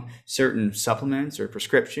dependent on certain supplements or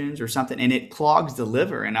prescriptions or something, and it clogs the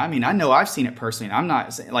liver. And I mean, I know I've seen it personally. And I'm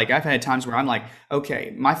not like, I've had times where I'm like,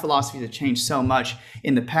 okay, my philosophies have changed so much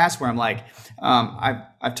in the past where I'm like,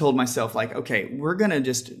 I've told myself like, okay, we're gonna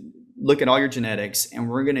just look at all your genetics and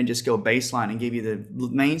we're going to just go baseline and give you the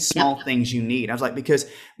main small things you need. I was like, because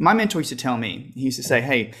my mentor used to tell me, he used to say,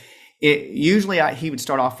 hey, he would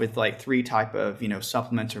start off with like 3 type of,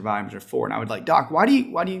 supplements or vitamins or 4. And I would like, doc, why do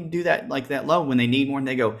you do that like that low when they need more?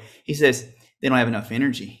 And he says, they don't have enough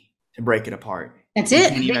energy to break it apart. That's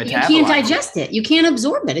it. You can't digest it. You can't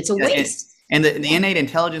absorb it. It's a waste. And the innate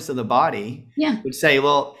intelligence of the body would say,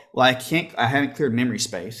 well, I haven't cleared memory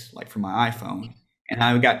space, like for my iPhone. And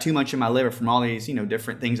I've got too much in my liver from all these,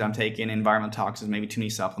 different things I'm taking, environmental toxins, maybe too many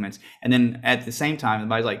supplements. And then at the same time, the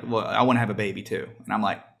body's like, well, I want to have a baby too. And I'm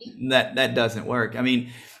like, that doesn't work. I mean,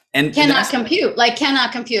 and cannot compute.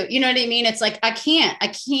 You know what I mean? It's like, I can't.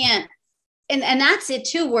 And that's it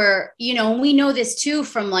too, where, we know this too,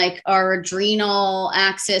 from like our adrenal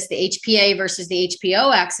axis, the HPA versus the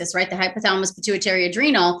HPO axis, right? The hypothalamus pituitary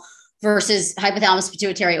adrenal. versus hypothalamus,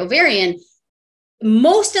 pituitary, ovarian,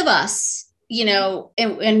 most of us,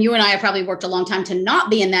 and you and I have probably worked a long time to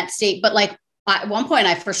not be in that state, but like at one point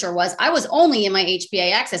I for sure was. I was only in my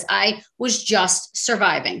HPA axis. I was just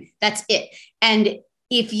surviving. That's it. And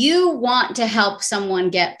if you want to help someone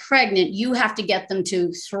get pregnant, you have to get them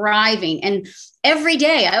to thriving. And every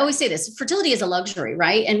day, I always say this, fertility is a luxury,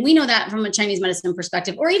 right? And we know that from a Chinese medicine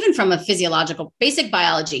perspective, or even from a physiological, basic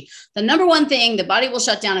biology. The number one thing the body will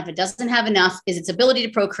shut down if it doesn't have enough is its ability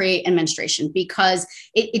to procreate and menstruation, because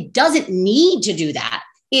it doesn't need to do that.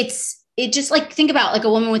 It just, like, think about like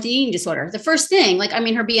a woman with an eating disorder. The first thing, like, I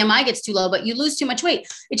mean, her BMI gets too low, but you lose too much weight.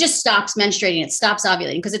 It just stops menstruating. It stops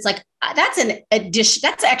ovulating, because it's like, that's an addition.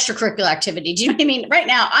 That's extracurricular activity. Do you know what I mean? Right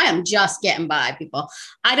now, I am just getting by, people.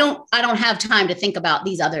 I don't have time to think about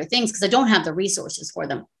these other things because I don't have the resources for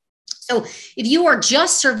them. So if you are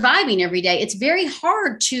just surviving every day, it's very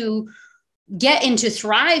hard to get into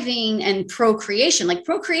thriving and procreation. Like,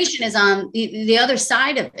 procreation is on the other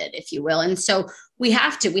side of it, if you will. And so we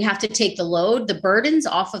have to take the load, the burdens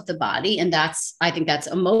off of the body. And I think that's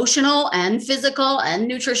emotional and physical and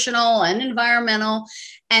nutritional and environmental.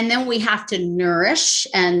 And then we have to nourish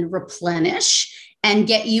and replenish and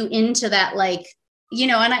get you into that, like,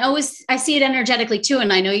 and I see it energetically too.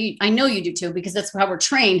 And I know you do too, because that's how we're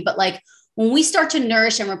trained. But like, when we start to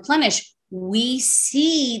nourish and replenish, we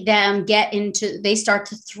see them they start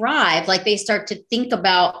to thrive. Like, they start to think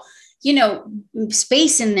about,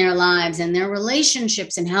 space in their lives and their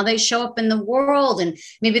relationships and how they show up in the world. And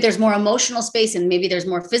maybe there's more emotional space and maybe there's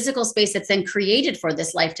more physical space that's then created for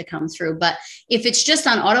this life to come through. But if it's just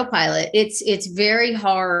on autopilot, it's very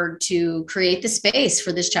hard to create the space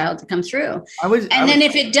for this child to come through.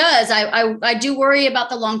 If it does, I do worry about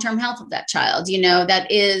the long-term health of that child. That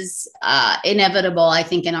is inevitable, I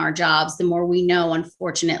think, in our jobs. The more we know,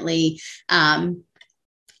 unfortunately,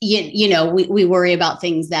 we worry about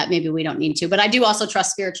things that maybe we don't need to. But I do also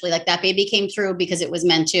trust spiritually, like that baby came through because it was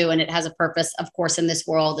meant to, and it has a purpose, of course, in this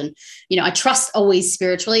world. And, I trust always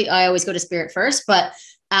spiritually. I always go to spirit first, but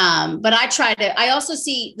I also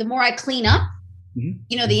see the more I clean up,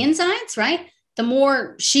 the insides, right? The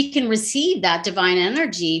more she can receive that divine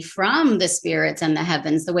energy from the spirits and the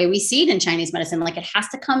heavens, the way we see it in Chinese medicine. Like, it has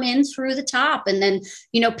to come in through the top and then,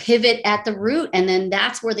 pivot at the root. And then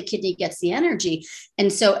that's where the kidney gets the energy. And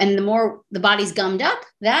the more the body's gummed up,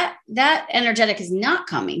 that energetic is not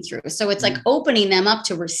coming through. So it's like opening them up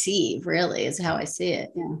to receive, really, is how I see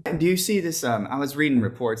it. Yeah. Do you see this? I was reading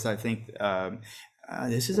reports, I think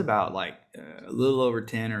this is about like a little over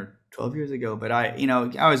 10 or 12 years ago, but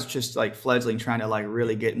I was just like fledgling, trying to like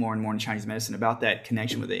really get more and more in Chinese medicine about that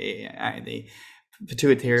connection with the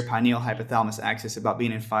pituitary pineal hypothalamus axis, about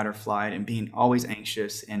being in fight or flight and being always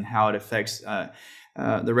anxious, and how it affects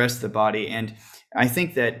the rest of the body. And I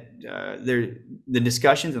think that the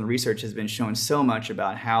discussions and research has been showing so much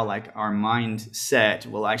about how like our mindset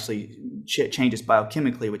will actually change us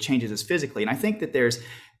biochemically, which changes us physically. And I think that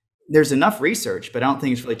there's enough research, but I don't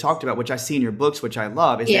think it's really talked about, which I see in your books, which I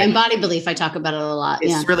love. And body belief, I talk about it a lot.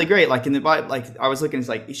 It's really great. Like in the body, like I was looking, it's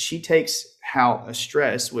like she takes how a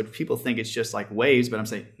stress, what people think it's just like waves, but I'm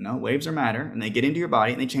saying, no, waves are matter, and they get into your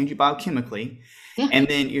body and they change you biochemically. Yeah. And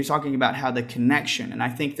then you're talking about how the connection. And I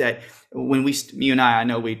think that when you and I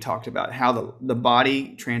know we talked about how the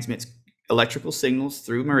body transmits electrical signals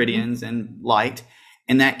through meridians and light.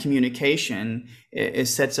 And that communication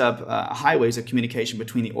sets up highways of communication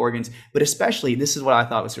between the organs. But especially, this is what I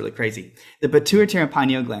thought was really crazy. The pituitary and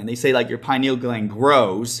pineal gland, they say like your pineal gland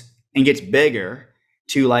grows and gets bigger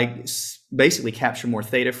to like basically capture more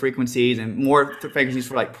theta frequencies and more frequencies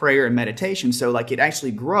for like prayer and meditation. So like it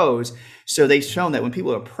actually grows. So they've shown that when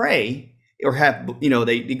people pray, or have,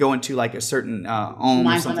 they go into like a certain om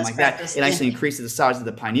or something like that, it actually increases the size of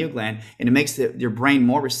the pineal gland, and it makes your brain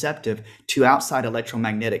more receptive to outside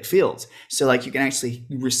electromagnetic fields. So like you can actually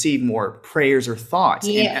receive more prayers or thoughts.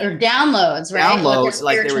 Or downloads, right? Downloads,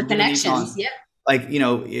 like they were doing these on, like,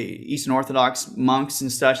 Eastern Orthodox monks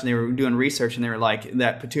and such, and they were doing research, and they were like,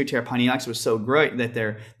 that pituitary pineal axis was so great that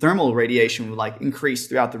their thermal radiation would like increase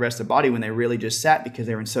throughout the rest of the body when they really just sat, because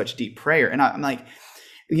they were in such deep prayer. And I'm like,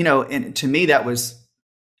 and to me, that was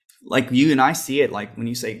like, you and I see it like when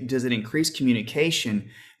you say, does it increase communication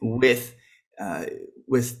with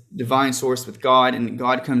divine source, with God, and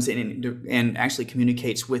God comes in and actually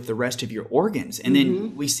communicates with the rest of your organs. And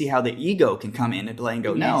then we see how the ego can come in and play and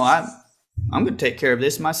go, no, I'm going to take care of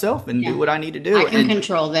this myself and do what I need to do. I can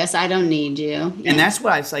control this. I don't need you. Yeah. And that's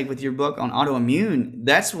what I say with your book on autoimmune.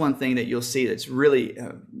 That's one thing that you'll see that's really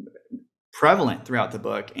prevalent throughout the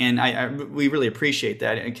book. And we really appreciate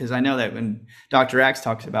that, because I know that when Dr. Axe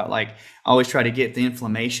talks about, like, always try to get the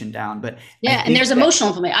inflammation down, but yeah, and there's emotional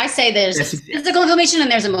inflammation. I say there's physical inflammation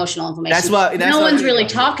and there's emotional inflammation. No one's really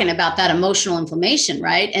talking about that emotional inflammation,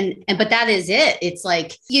 right? And but that is it. It's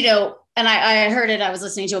like, and I heard it. I was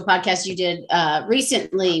listening to a podcast you did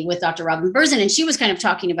recently with Dr. Robin Berzin, and she was kind of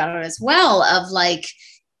talking about it as well, of like,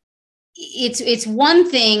 it's one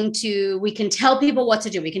thing we can tell people what to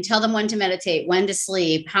do. We can tell them when to meditate, when to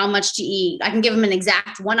sleep, how much to eat. I can give them an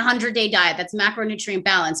exact 100-day diet that's macronutrient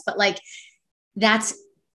balanced, but like, that's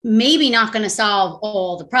maybe not going to solve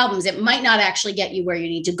all the problems. It might not actually get you where you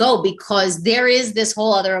need to go, because there is this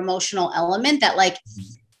whole other emotional element that, like,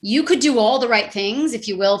 you could do all the right things, if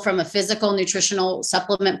you will, from a physical nutritional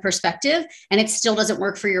supplement perspective, and it still doesn't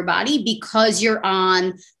work for your body because you're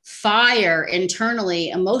on fire internally,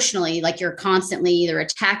 emotionally, like you're constantly either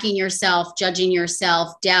attacking yourself, judging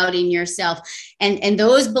yourself, doubting yourself. And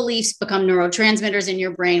those beliefs become neurotransmitters in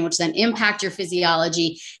your brain, which then impact your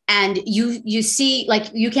physiology. And you see, like,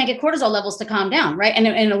 you can't get cortisol levels to calm down, right?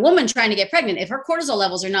 And a woman trying to get pregnant, if her cortisol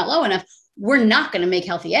levels are not low enough, we're not going to make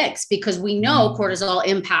healthy eggs, because we know cortisol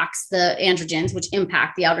impacts the androgens, which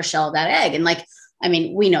impact the outer shell of that egg. And like, I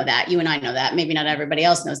mean, we know that, you and I know that, maybe not everybody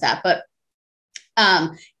else knows that, but,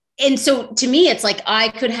 and so to me, it's like, I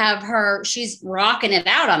could have her, she's rocking it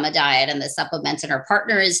out on the diet and the supplements, and her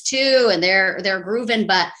partner is too, and they're grooving,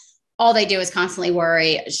 but all they do is constantly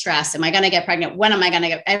worry, stress. Am I going to get pregnant? When am I going to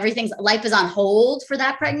get, life is on hold for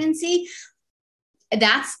that pregnancy.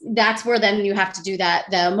 That's where then you have to do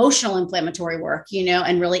the emotional inflammatory work,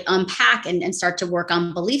 and really unpack and start to work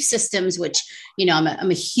on belief systems, which, I'm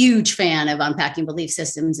a huge fan of unpacking belief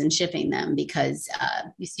systems and shifting them, because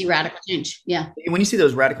you see radical change. Yeah. When you see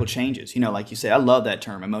those radical changes, like you say, I love that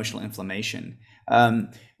term, emotional inflammation.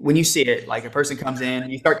 When you see it, like a person comes in,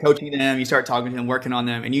 you start coaching them, you start talking to them, working on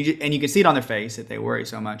them, and you can see it on their face that they worry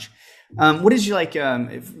so much. What is your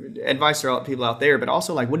advice for people out there, but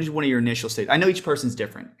also, like, what is one of your initial stages? I know each person's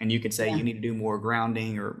different, and you could say you need to do more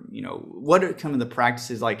grounding, or, what are some of the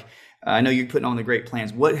practices? Like, I know you're putting on the great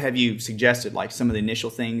plans. What have you suggested, like some of the initial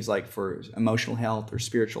things, like for emotional health or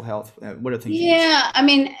spiritual health? What are things? Yeah. I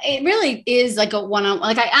mean, it really is like a one-on-one.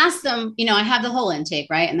 Like, I ask them, I have the whole intake,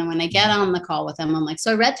 right? And then when I get on the call with them, I'm like,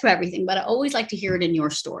 so I read through everything, but I always like to hear it in your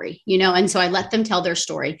story, and so I let them tell their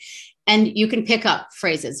story. And you can pick up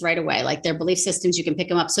phrases right away, like their belief systems, you can pick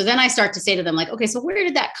them up. So then I start to say to them, like, okay, so where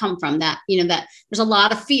did that come from? That, that there's a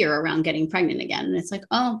lot of fear around getting pregnant again. And it's like,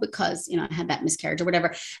 oh, because, I had that miscarriage or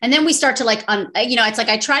whatever. And then we start to it's like,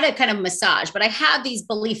 I try to kind of massage, but I have these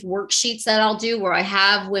belief worksheets that I'll do where I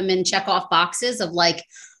have women check off boxes of like,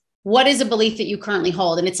 what is a belief that you currently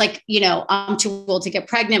hold? And it's like, I'm too old to get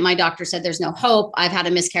pregnant. My doctor said there's no hope. I've had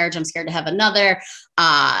a miscarriage. I'm scared to have another.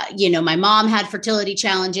 My mom had fertility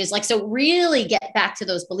challenges. Like, so really get back to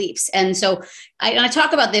those beliefs. And so I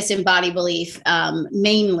talk about this in Body Belief,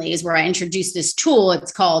 mainly is where I introduce this tool.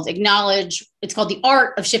 It's called Acknowledge. It's called The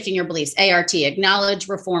Art of Shifting Your Beliefs, ART, Acknowledge,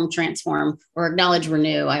 Reform, Transform, or Acknowledge,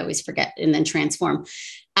 Renew. I always forget, and then Transform.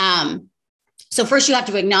 So first you have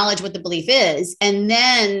to acknowledge what the belief is, and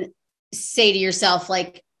then say to yourself,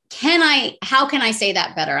 like, how can I say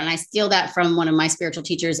that better? And I steal that from one of my spiritual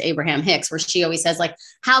teachers, Abraham Hicks, where she always says, like,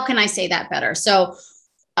 how can I say that better? So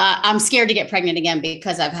I'm scared to get pregnant again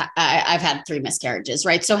because I've had 3 miscarriages,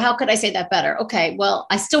 right? So how could I say that better? Okay, well,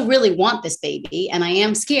 I still really want this baby and I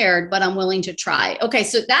am scared, but I'm willing to try. Okay,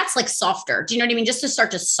 so that's like softer. Do you know what I mean? Just to start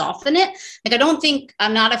to soften it. Like,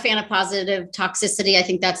 I'm not a fan of positive toxicity. I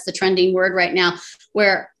think that's the trending word right now,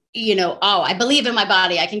 where, I believe in my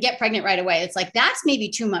body, I can get pregnant right away. It's like, that's maybe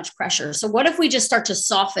too much pressure. So what if we just start to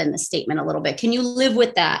soften the statement a little bit? Can you live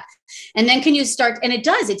with that? And then can you start, and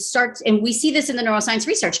it starts, and we see this in the neuroscience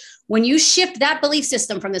research, when you shift that belief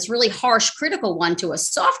system from this really harsh, critical one to a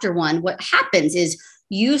softer one, what happens is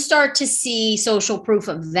you start to see social proof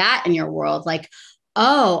of that in your world. Like,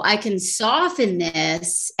 oh, I can soften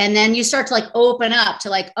this. And then you start to like open up to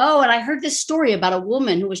like, oh, and I heard this story about a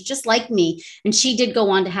woman who was just like me, and she did go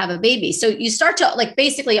on to have a baby. So you start to like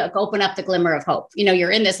basically like open up the glimmer of hope.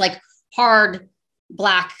 You're in this like hard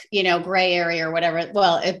black, gray area or whatever.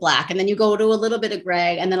 Well, it's black. And then you go to a little bit of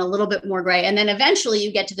gray, and then a little bit more gray. And then eventually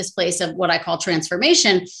you get to this place of what I call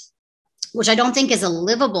transformation, which I don't think is a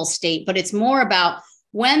livable state, but it's more about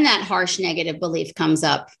when that harsh negative belief comes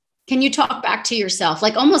up. Can you talk back to yourself?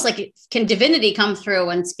 Like, almost like, can divinity come through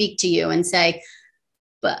and speak to you and say,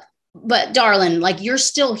 but darling, like, you're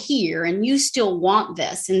still here and you still want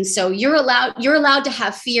this. And so you're allowed to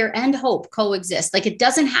have fear and hope coexist. Like, it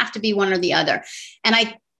doesn't have to be one or the other. And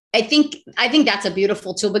I think that's a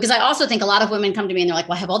beautiful tool, because I also think a lot of women come to me and they're like,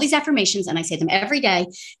 well, I have all these affirmations and I say them every day.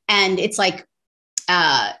 And it's like,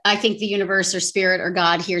 I think the universe or spirit or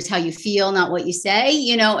God hears how you feel, not what you say,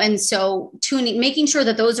 and so making sure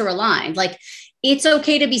that those are aligned. Like, it's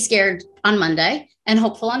okay to be scared on Monday and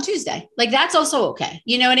hopeful on Tuesday. Like, that's also okay.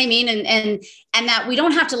 You know what I mean? And that we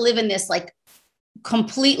don't have to live in this like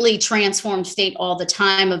completely transformed state all the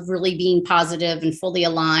time of really being positive and fully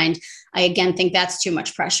aligned. I again think that's too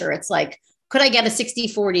much pressure. It's like, could I get a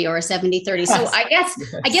 60-40 or a 70-30? So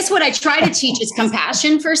I guess what I try to teach is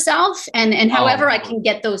compassion for self, and however I can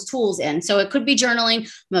get those tools in. So it could be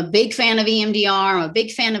journaling. I'm a big fan of EMDR. I'm a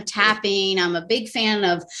big fan of tapping. I'm a big fan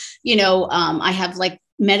of, I have like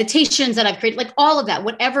meditations that I've created, like all of that,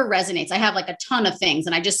 whatever resonates. I have like a ton of things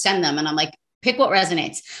and I just send them and I'm like, pick what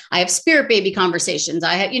resonates. I have spirit baby conversations.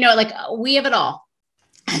 I have, like we have it all.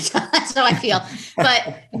 That's how I feel.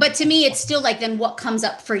 But to me, it's still like, then what comes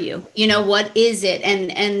up for you? What is it?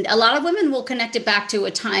 And a lot of women will connect it back to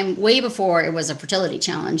a time way before it was a fertility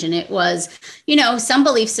challenge. And it was, some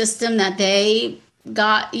belief system that they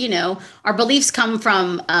got, our beliefs come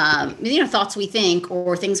from, thoughts we think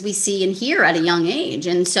or things we see and hear at a young age.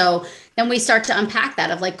 And so then we start to unpack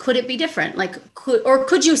that of like, could it be different? Like,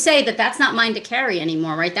 could you say that that's not mine to carry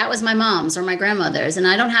anymore, right? That was my mom's or my grandmother's, and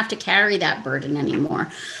I don't have to carry that burden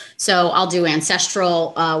anymore. So I'll do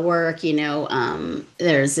ancestral work.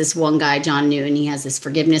 There's this one guy, John Newton, he has this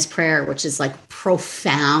forgiveness prayer, which is like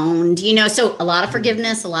profound, so a lot of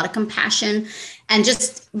forgiveness, a lot of compassion,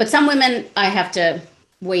 but some women, I have to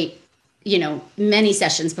wait, many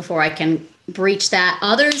sessions before I can breach that.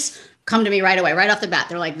 Others come to me right away, right off the bat.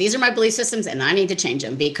 They're like, these are my belief systems and I need to change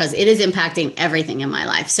them because it is impacting everything in my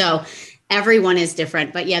life. So everyone is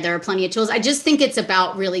different, but yeah, there are plenty of tools. I just think it's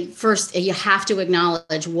about really, first, you have to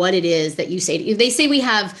acknowledge what it is that you say to you. They say we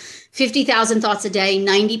have 50,000 thoughts a day.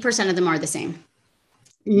 90% of them are the same.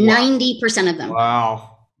 Wow. 90% of them.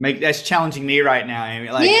 Wow. That's challenging me right now, Amy.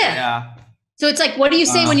 Like, yeah. So it's like, what do you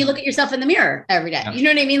say when you look at yourself in the mirror every day? You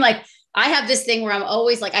know what I mean? Like, I have this thing where I'm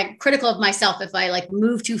always like, I'm critical of myself if I like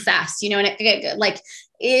move too fast, and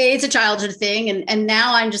it's a childhood thing. And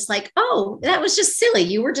now I'm just like, oh, that was just silly.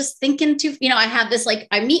 You were just thinking too, I have this, like,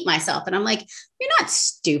 I meet myself and I'm like, you're not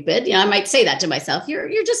stupid. I might say that to myself.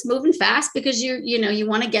 You're just moving fast because you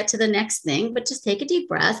want to get to the next thing, but just take a deep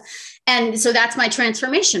breath. And so that's my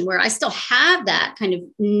transformation, where I still have that kind of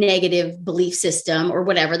negative belief system or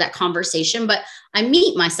whatever, that conversation, but I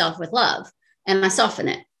meet myself with love and I soften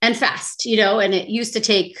it. And fast, and it used to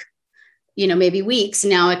take, maybe weeks.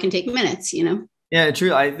 Now it can take minutes, Yeah,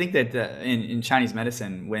 true. I think that in Chinese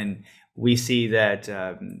medicine, when we see that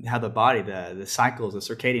how the body, the cycles, the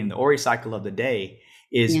circadian, the Ori cycle of the day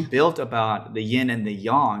is built about the yin and the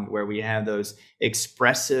yang, where we have those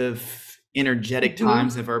expressive, energetic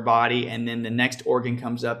times of our body. And then the next organ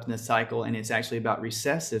comes up in the cycle and it's actually about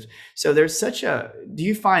recessive. So there's do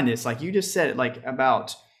you find this, like you just said it, like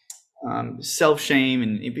about self-shame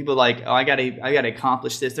and people like, oh, I gotta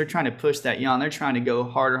accomplish this. They're trying to push that yang. They're trying to go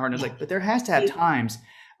harder. And it's like, but there has to have times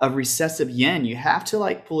of recessive yin. You have to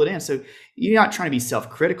like pull it in. So you're not trying to be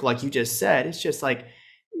self-critical, like you just said. It's just like,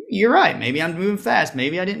 you're right. Maybe I'm moving fast.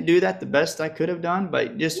 Maybe I didn't do that the best I could have done,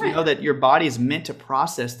 but just know that your body is meant to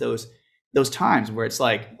process those times where it's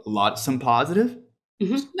like some positive,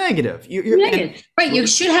 negative. You're negative. Right. You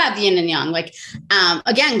should have yin and yang. Like,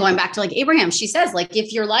 again, going back to like Abraham, she says, like,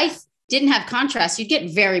 if your life didn't have contrast, you'd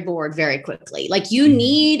get very bored very quickly. Like, you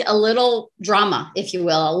need a little drama, if you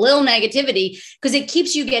will, a little negativity, because it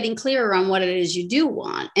keeps you getting clearer on what it is you do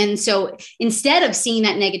want. And so instead of seeing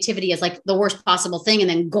that negativity as like the worst possible thing and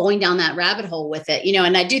then going down that rabbit hole with it,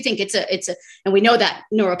 and I do think it's a, and we know that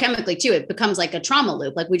neurochemically too, it becomes like a trauma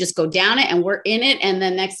loop. Like, we just go down it and we're in it. And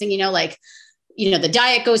then next thing the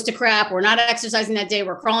diet goes to crap. We're not exercising that day.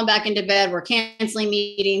 We're crawling back into bed. We're canceling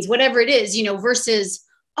meetings, whatever it is, versus,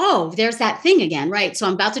 oh, there's that thing again, right? So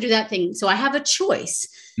I'm about to do that thing. So I have a choice.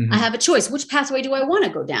 I have a choice. Which pathway do I want to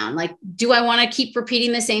go down? Like, do I want to keep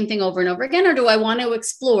repeating the same thing over and over again? Or do I want to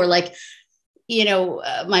explore? Like,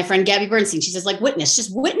 my friend Gabby Bernstein, she says, like,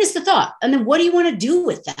 just witness the thought. And then what do you want to do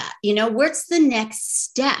with that? Where's the next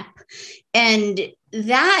step? And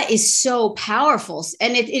that is so powerful.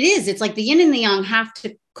 And it's like the yin and the yang have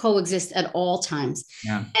to coexist at all times.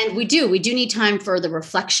 Yeah. And we do need time for the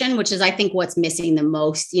reflection, which is, I think, what's missing the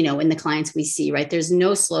most, in the clients we see, right? There's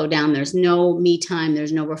no slowdown. There's no me time.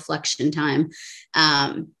 There's no reflection time.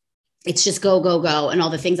 it's just go, go, go, and all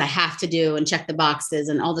the things I have to do and check the boxes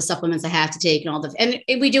and all the supplements I have to take and and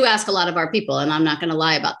we do ask a lot of our people, and I'm not going to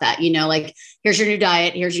lie about that. Like, here's your new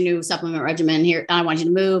diet, here's your new supplement regimen. Here, I want you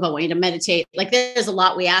to move. I want you to meditate. Like, there's a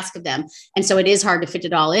lot we ask of them. And so it is hard to fit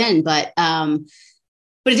it all in, but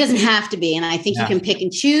it doesn't have to be. And I think you can pick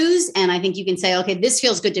and choose. And I think you can say, okay, this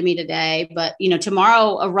feels good to me today, but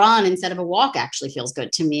tomorrow a run instead of a walk actually feels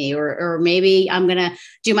good to me. Or maybe I'm going to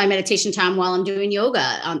do my meditation time while I'm doing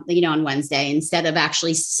yoga on Wednesday instead of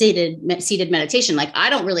actually seated meditation. Like,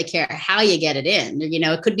 I don't really care how you get it in.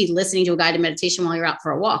 It could be listening to a guided meditation while you're out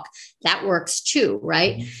for a walk. That works too,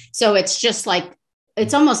 right? Mm-hmm. So it's just like,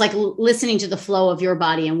 it's almost like listening to the flow of your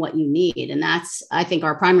body and what you need. And that's, I think,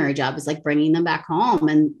 our primary job is like bringing them back home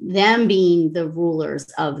and them being the rulers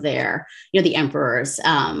of their, the emperors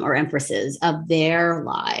or empresses of their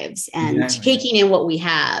lives, and taking in what we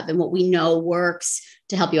have and what we know works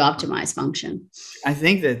to help you optimize function. I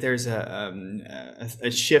think that there's a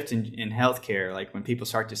shift in healthcare. Like, when people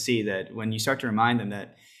start to see that, when you start to remind them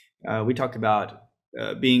that we talk about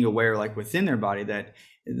being aware, like within their body, that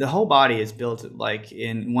the whole body is built, like,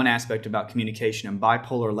 in one aspect about communication and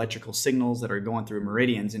bipolar electrical signals that are going through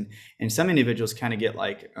meridians. And some individuals kind of get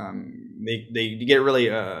like, they get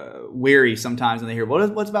really weary sometimes when they hear,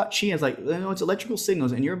 what's about chi? It's like, no, it's electrical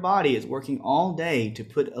signals, and your body is working all day to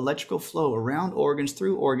put electrical flow around organs,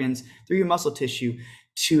 through your muscle tissue,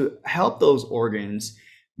 to help those organs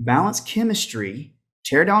balance chemistry,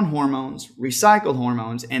 tear down hormones, recycle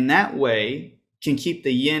hormones, and that way can keep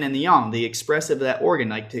the yin and the yang, the expressive of that organ,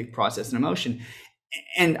 like to process an emotion.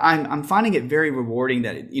 And I'm finding it very rewarding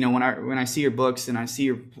that, when I see your books and I see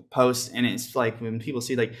your posts, and it's like, when people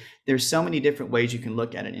see, like, there's so many different ways you can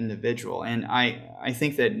look at an individual. And I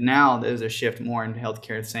think that now there's a shift more in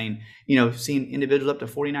healthcare saying, seeing individuals up to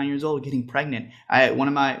 49 years old getting pregnant. One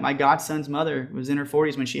of my godson's mother was in her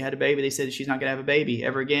 40s when she had a baby. They said she's not going to have a baby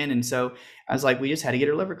ever again. And so I was like, we just had to get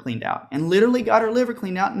her liver cleaned out, and literally got her liver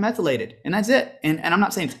cleaned out and methylated. And that's it. And I'm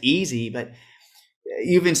not saying it's easy, but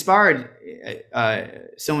you've inspired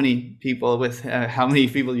so many people with how many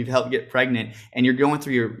people you've helped get pregnant, and you're going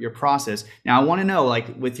through your process. Now, I want to know,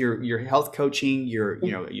 like, with your health coaching,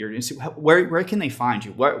 where can they find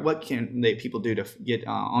you? What can people do to get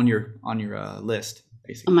on your list?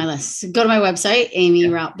 Basically. On my list, go to my website,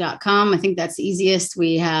 amyraup.com. I think that's the easiest.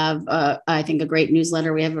 We have, I think, a great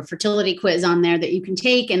newsletter. We have a fertility quiz on there that you can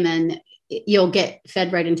take, and then you'll get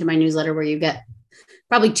fed right into my newsletter, where you get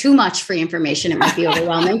probably too much free information. It might be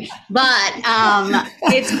overwhelming, but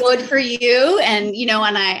it's good for you. And,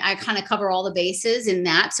 and I kind of cover all the bases in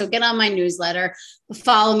that. So get on my newsletter,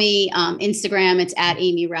 follow me, Instagram, it's at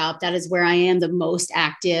Amy Raup. That is where I am the most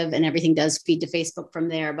active, and everything does feed to Facebook from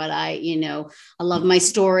there. But I love my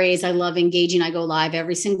stories. I love engaging. I go live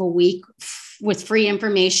every single week with free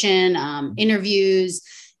information, interviews,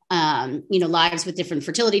 lives with different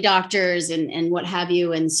fertility doctors and what have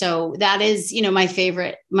you. And so that is, my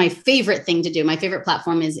favorite thing to do. My favorite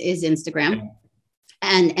platform is Instagram,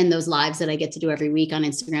 and those lives that I get to do every week on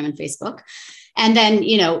Instagram and Facebook. And then,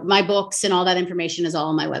 my books and all that information is all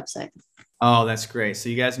on my website. Oh, that's great. So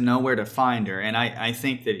you guys know where to find her. And I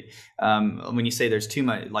think that when you say there's too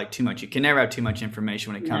much, you can never have too much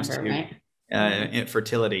information when it comes to right?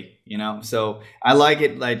 Fertility, so I like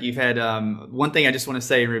it. Like, you've had one thing I just want to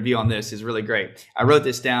say in review on this is really great. I wrote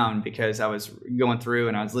this down because I was going through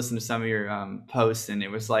and I was listening to some of your posts, and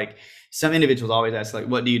it was like, some individuals always ask, like,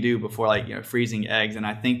 what do you do before, like, freezing eggs? And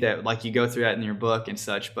I think that, like, you go through that in your book and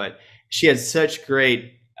such, but she has such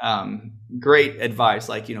great advice,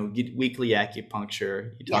 like, get weekly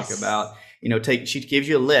acupuncture. You talk about, she gives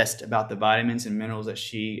you a list about the vitamins and minerals that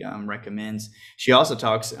she recommends. She also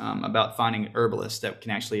talks about finding herbalists that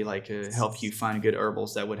can actually, like, help you find good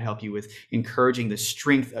herbals that would help you with encouraging the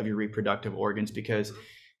strength of your reproductive organs, because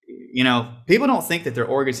people don't think that their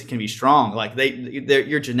organs can be strong. Like,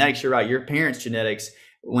 your genetics, you're right, your parents' genetics,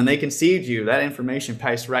 when they conceived you, that information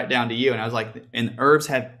passed right down to you. And I was like, and herbs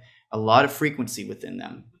have a lot of frequency within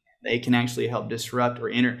them. They can actually help disrupt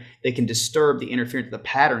or they can disturb the interference, the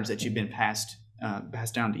patterns that you've been passed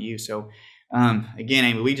down to you. So again,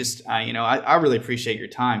 Amy, we just, I really appreciate your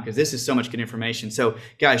time, because this is so much good information. So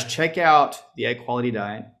guys, check out the Egg Quality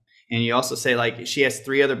Diet. And you also say, like, she has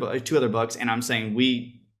two other books. And I'm saying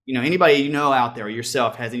anybody out there or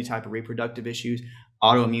yourself has any type of reproductive issues,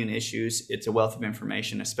 autoimmune issues, it's a wealth of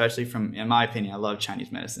information, especially from, in my opinion, I love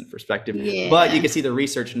Chinese medicine perspective, but you can see the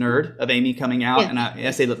research nerd of Amy coming out. And I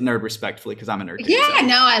say nerd respectfully, because I'm a nerd too.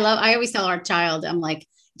 I always tell our child, I'm like,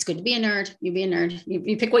 It's good to be a nerd. You be a nerd.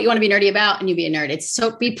 You pick what you want to be nerdy about, and you be a nerd. It's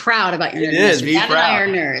so be proud about your nerdness. It is, Your be dad proud. and I are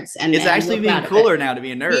nerds, and It's actually we're being proud of cooler it. now to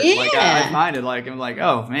be a nerd. Yeah. Like I find it like I'm like,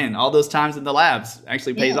 oh man, all those times in the labs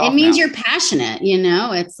actually pays off. It means now. you're passionate, you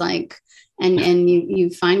know. It's like, and you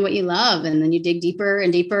find what you love, and then you dig deeper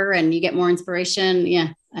and deeper, and you get more inspiration.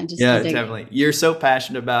 Yeah, I dig it. Definitely. You're so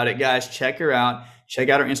passionate about it, guys. Check her out. Check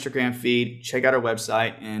out our Instagram feed. Check out our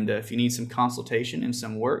website, and if you need some consultation and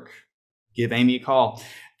some work, give Amy a call.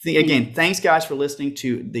 Again, thanks guys for listening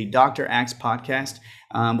to the Dr. Axe podcast.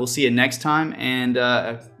 We'll see you next time. And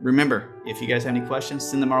remember, if you guys have any questions,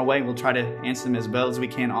 send them our way. We'll try to answer them as well as we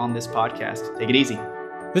can on this podcast. Take it easy.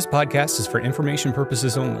 This podcast is for information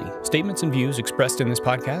purposes only. Statements and views expressed in this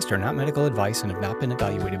podcast are not medical advice and have not been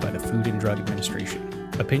evaluated by the Food and Drug Administration.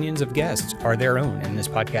 Opinions of guests are their own, and this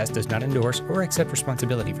podcast does not endorse or accept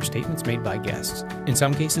responsibility for statements made by guests. In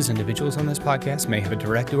some cases, individuals on this podcast may have a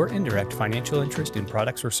direct or indirect financial interest in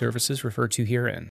products or services referred to herein.